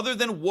 other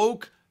than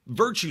woke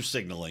virtue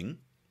signaling,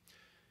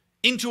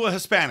 into a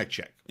Hispanic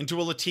chick, into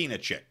a Latina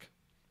chick,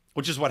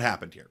 which is what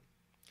happened here.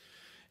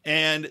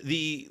 And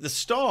the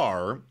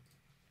star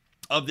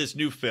of this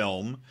new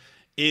film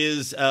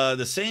is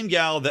the same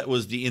gal that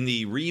was in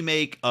the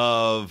remake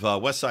of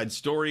West Side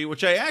Story,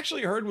 which I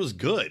actually heard was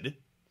good.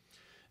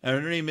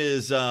 And her name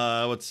is,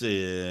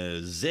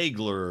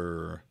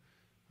 Ziegler.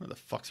 What the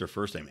fuck's her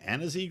first name?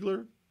 Anna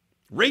Ziegler?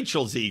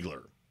 Rachel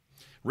Ziegler.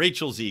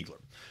 Rachel Ziegler.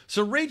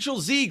 So Rachel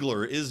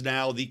Ziegler is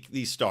now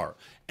the star.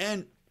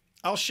 And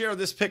I'll share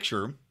this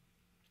picture,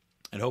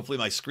 and hopefully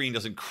my screen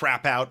doesn't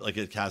crap out like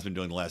it has been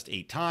doing the last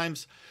 8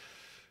 times.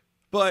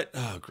 But,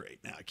 oh, great.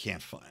 Now I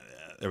can't find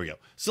it. There we go.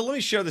 So let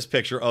me share this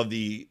picture of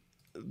the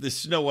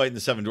Snow White and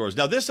the Seven Dwarfs.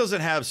 Now, this doesn't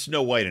have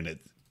Snow White in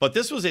it, but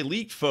this was a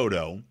leaked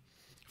photo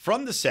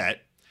from the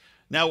set.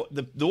 Now,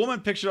 the woman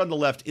pictured on the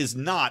left is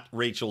not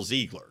Rachel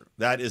Ziegler.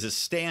 That is a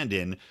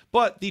stand-in,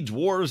 but the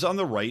dwarves on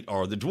the right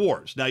are the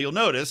dwarves. Now, you'll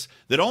notice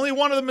that only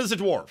one of them is a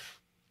dwarf.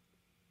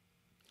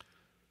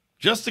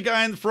 Just the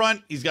guy in the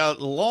front. He's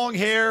got long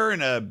hair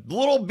and a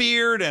little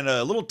beard and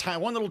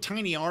one little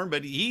tiny arm,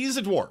 but he's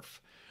a dwarf.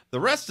 The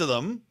rest of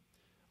them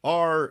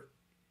are,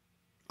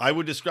 I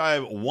would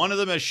describe one of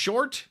them as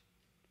short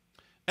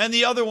and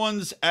the other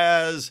ones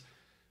as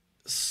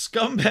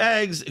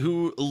scumbags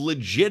who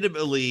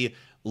legitimately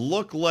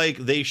look like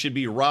they should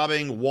be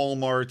robbing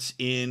Walmarts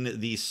in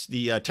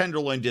the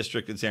Tenderloin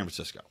district in San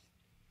Francisco.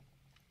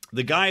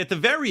 The guy at the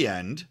very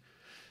end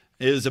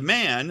is a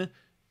man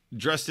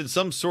dressed in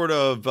some sort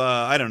of,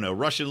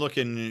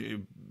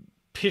 Russian-looking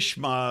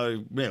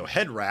pishma,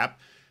 head wrap.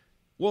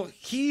 Well,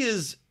 he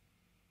is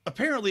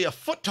apparently a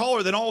foot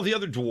taller than all the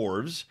other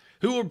dwarves,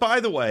 who are, by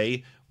the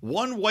way,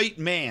 one white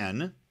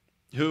man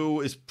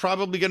who is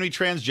probably going to be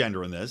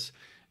transgender in this,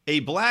 a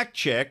black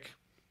chick,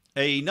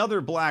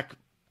 another black,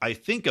 I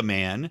think, a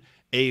man,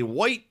 a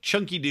white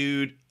chunky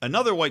dude,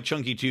 another white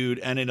chunky dude,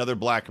 and another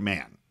black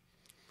man.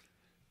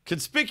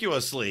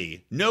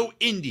 Conspicuously, no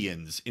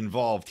Indians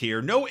involved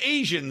here, no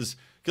Asians,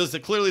 because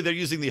clearly they're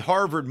using the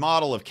Harvard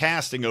model of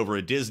casting over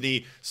at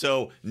Disney,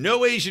 so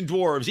no Asian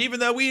dwarves, even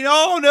though we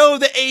all know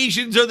the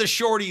Asians are the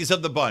shorties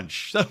of the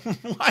bunch. So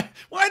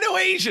why no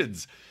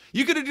Asians?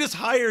 You could have just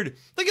hired,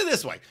 think of it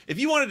this way, if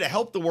you wanted to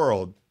help the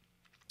world,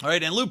 all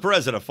right, and Lou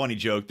Perez had a funny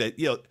joke that,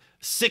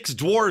 6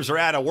 dwarves are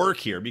out of work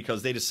here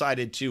because they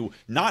decided to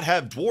not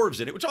have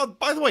dwarves in it, which,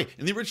 by the way,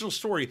 in the original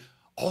story,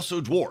 also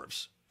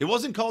dwarves. It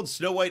wasn't called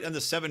Snow White and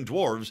the 7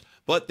 Dwarves,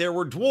 but there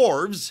were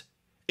dwarves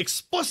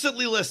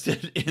explicitly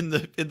listed in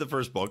the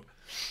first book.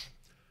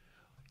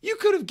 You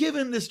could have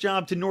given this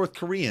job to North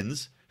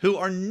Koreans, who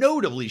are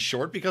notably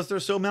short because they're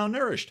so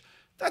malnourished.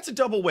 That's a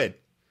double win.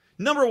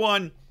 Number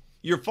one,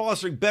 you're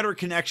fostering better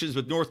connections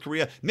with North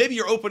Korea. Maybe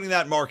you're opening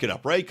that market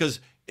up, right? Because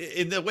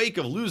in the wake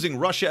of losing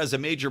Russia as a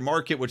major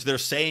market, which they're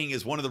saying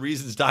is one of the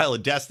reasons Dial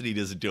of Destiny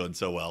isn't doing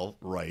so well,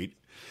 right?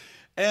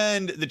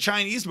 And the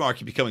Chinese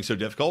market becoming so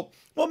difficult,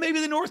 well, maybe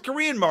the North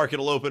Korean market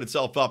will open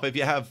itself up if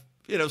you have,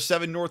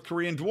 7 North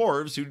Korean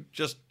dwarves who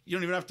just, you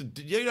don't have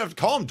to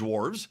call them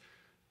dwarves.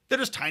 They're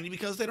just tiny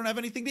because they don't have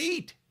anything to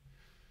eat.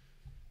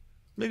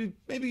 Maybe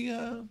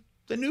the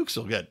nukes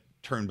will get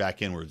turned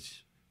back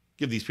inwards.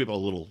 Give these people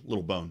a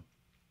little bone.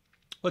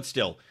 But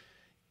still,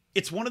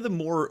 it's one of the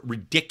more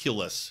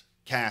ridiculous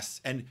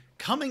casts. And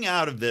coming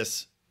out of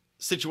this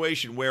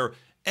situation where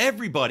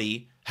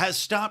everybody has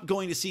stopped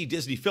going to see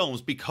Disney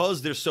films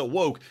because they're so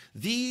woke,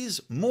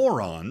 these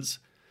morons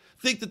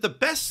think that the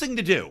best thing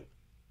to do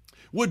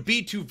would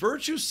be to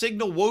virtue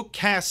signal woke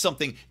cast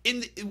something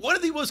in one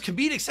of the most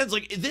comedic sense.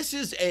 Like, this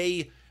is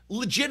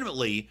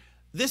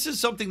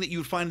something that you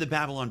would find in the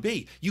Babylon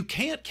Bee. You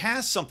can't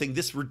cast something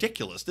this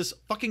ridiculous, this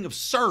fucking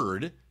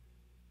absurd,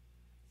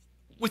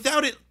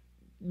 without it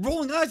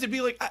rolling eyes and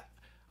be like,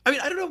 I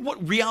don't know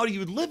what reality you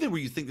would live in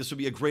where you think this would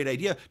be a great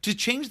idea to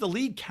change the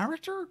lead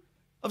character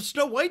of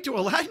Snow White to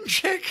a Latin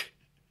chick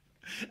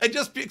and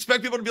just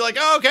expect people to be like,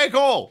 oh, okay,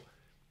 cool.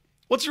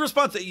 What's your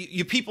response? That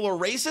you people are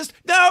racist?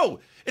 No,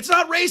 it's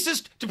not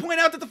racist to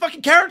point out that the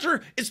fucking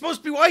character is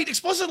supposed to be white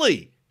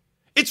explicitly.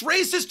 It's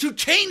racist to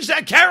change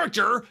that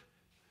character.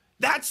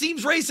 That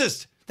seems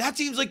racist. That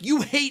seems like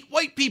you hate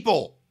white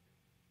people.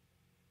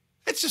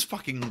 It's just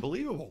fucking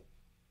unbelievable.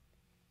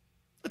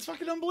 It's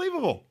fucking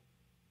unbelievable.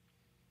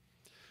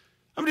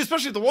 I mean,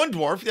 especially the one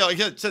dwarf, like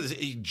it says,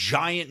 a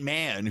giant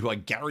man who I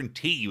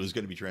guarantee was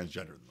going to be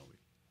transgender in the movie.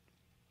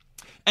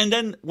 And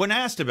then when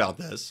asked about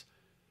this,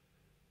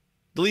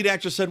 the lead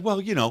actress said,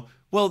 well,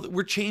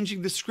 we're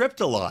changing the script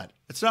a lot.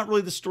 It's not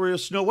really the story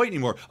of Snow White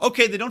anymore.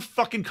 Okay, then don't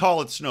fucking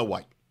call it Snow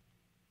White.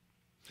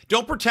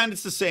 Don't pretend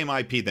it's the same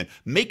IP then.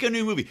 Make a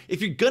new movie.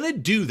 If you're going to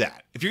do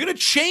that, if you're going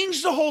to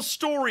change the whole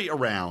story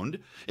around,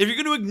 if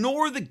you're going to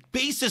ignore the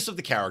basis of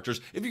the characters,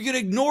 if you're going to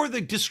ignore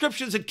the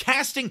descriptions and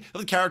casting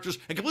of the characters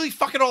and completely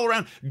fuck it all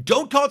around,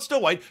 don't call it Snow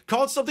White.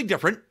 Call it something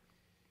different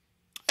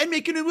and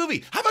make a new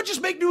movie. How about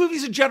just make new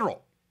movies in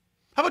general?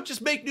 How about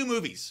just make new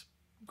movies?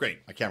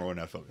 Great. My camera went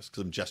out of focus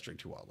because I'm gesturing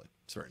too wildly.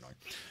 It's very annoying.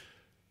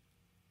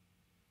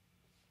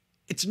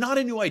 It's not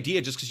a new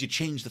idea just because you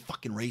change the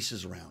fucking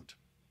races around.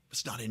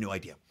 It's not a new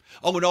idea.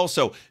 Oh, and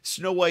also,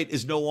 Snow White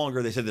is no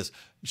longer, they said this,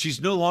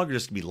 she's no longer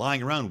just going to be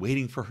lying around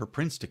waiting for her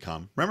prince to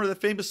come. Remember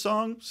that famous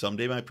song,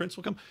 Someday My Prince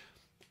Will Come?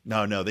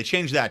 No, they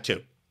changed that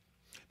too.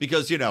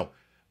 Because,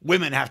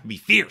 women have to be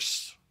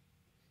fierce.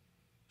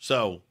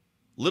 So,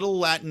 Little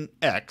Latin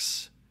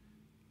X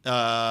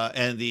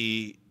and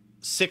the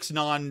 6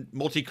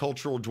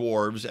 non-multicultural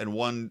dwarves and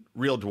 1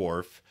 real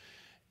dwarf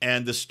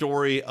and the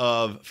story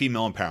of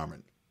female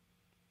empowerment.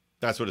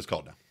 That's what it's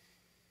called now.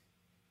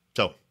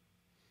 So,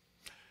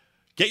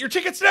 get your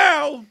tickets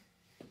now.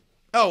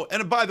 Oh,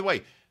 and by the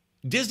way,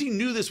 Disney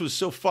knew this was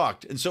so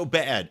fucked and so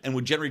bad and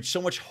would generate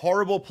so much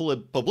horrible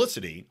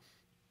publicity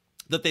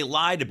that they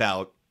lied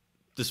about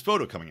this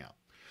photo coming out.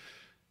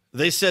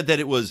 They said that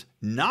it was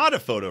not a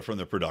photo from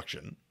the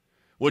production,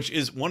 which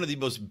is one of the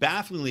most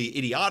bafflingly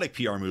idiotic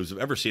PR moves I've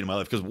ever seen in my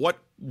life. Because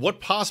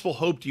what possible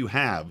hope do you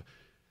have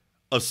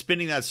of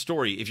spinning that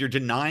story if you're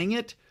denying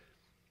it?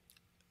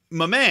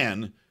 My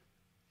man,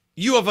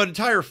 you have an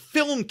entire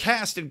film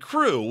cast and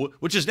crew,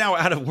 which is now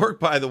out of work,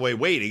 by the way,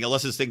 waiting,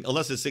 unless this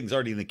thing's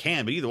already in the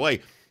can. But either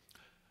way,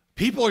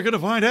 people are going to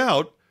find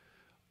out,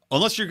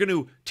 unless you're going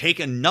to take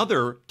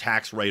another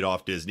tax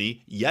write-off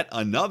Disney, yet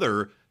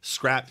another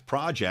scrapped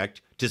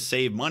project to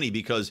save money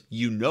because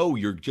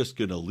you're just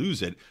going to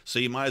lose it. So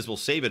you might as well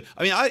save it.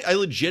 I mean, I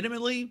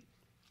legitimately,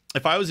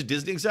 if I was a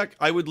Disney exec,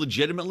 I would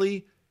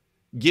legitimately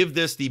give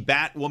this the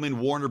Batwoman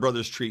Warner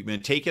Brothers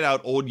treatment, take it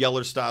out Old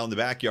Yeller style in the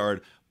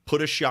backyard,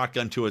 put a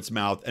shotgun to its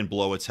mouth and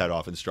blow its head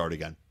off and start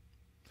again.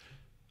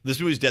 This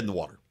movie's dead in the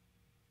water.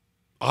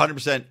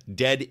 100%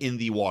 dead in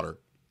the water.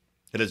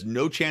 It has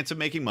no chance of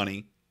making money.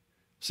 I'm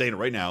saying it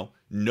right now.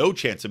 No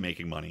chance of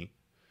making money.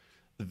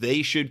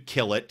 They should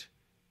kill it,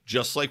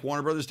 just like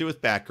Warner Brothers did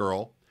with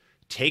Batgirl.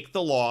 Take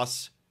the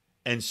loss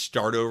and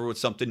start over with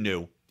something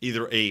new.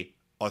 Either a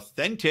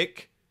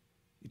authentic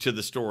to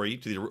the story,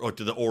 to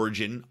the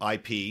origin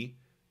IP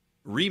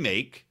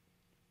remake,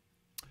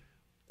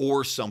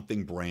 or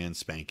something brand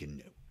spanking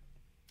new.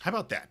 How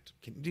about that?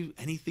 Can you do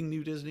anything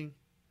new, Disney?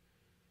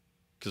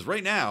 Because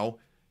right now,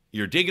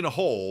 you're digging a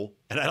hole,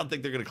 and I don't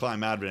think they're going to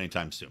climb out of it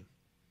anytime soon.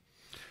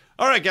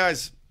 All right,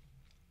 guys.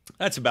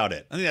 That's about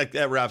it. I think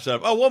that wraps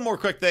up. Oh, one more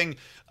quick thing.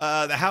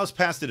 The House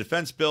passed a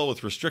defense bill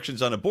with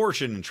restrictions on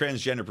abortion and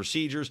transgender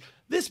procedures.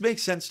 This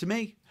makes sense to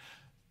me.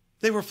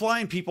 They were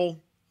flying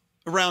people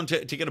around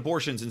to get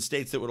abortions in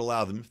states that would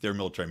allow them if they're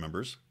military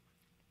members.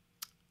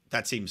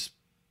 That seems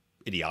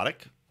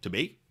idiotic to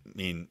me. I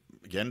mean,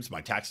 again, it's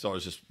my tax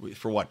dollars just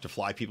for what? To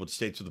fly people to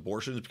states with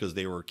abortions because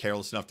they were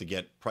careless enough to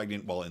get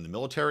pregnant while in the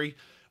military?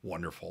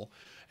 Wonderful.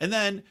 And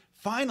then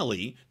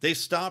finally, they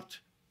stopped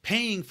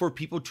paying for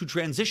people to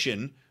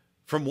transition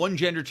from one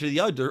gender to the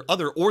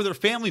other or their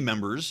family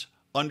members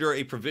under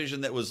a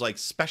provision that was like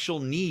special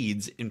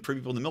needs in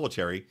people in the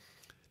military.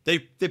 They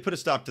put a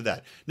stop to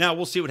that. Now,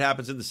 we'll see what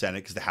happens in the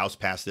Senate because the House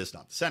passed this,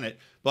 not the Senate.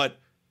 But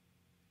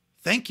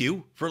thank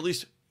you for at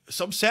least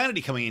some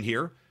sanity coming in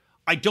here.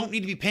 I don't need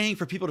to be paying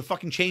for people to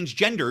fucking change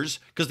genders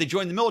because they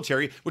joined the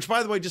military, which,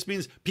 by the way, just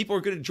means people are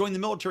going to join the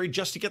military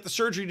just to get the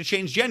surgery to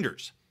change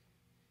genders.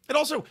 And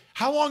also,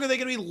 how long are they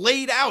going to be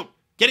laid out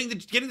getting the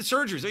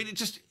surgeries? I mean, it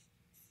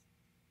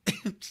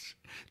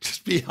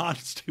just beyond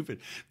stupid.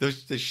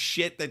 The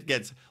shit that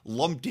gets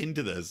lumped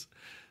into this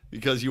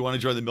because you want to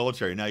join the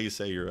military. Now you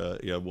say you're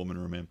a woman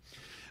or a man.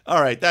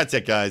 All right, that's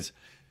it, guys.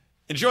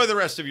 Enjoy the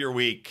rest of your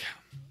week.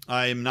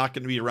 I am not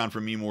going to be around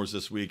for Memoirs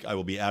this week. I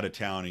will be out of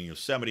town in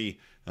Yosemite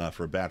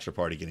for a bachelor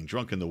party, getting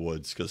drunk in the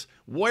woods. Because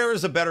where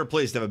is a better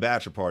place to have a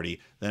bachelor party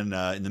than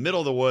in the middle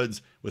of the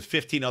woods with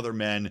 15 other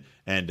men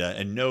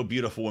and no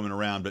beautiful women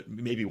around, but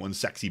maybe one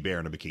sexy bear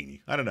in a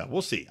bikini? I don't know.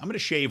 We'll see. I'm going to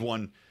shave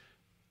one.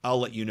 I'll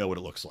let you know what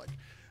it looks like.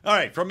 All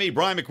right, from me,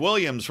 Brian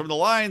McWilliams, from the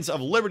Lions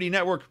of Liberty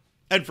Network,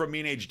 and from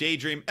Mean Age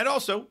Daydream, and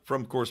also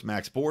from, of course,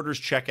 Max Borders.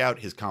 Check out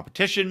his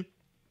competition,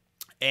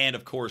 and,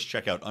 of course,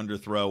 check out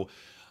Underthrow.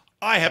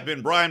 I have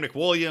been Brian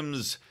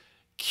McWilliams.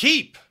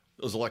 Keep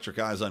those electric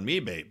eyes on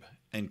me, babe,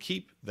 and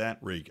keep that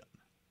ray gun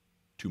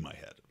to my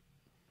head.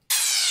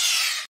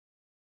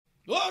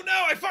 Oh,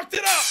 no, I fucked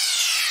it up!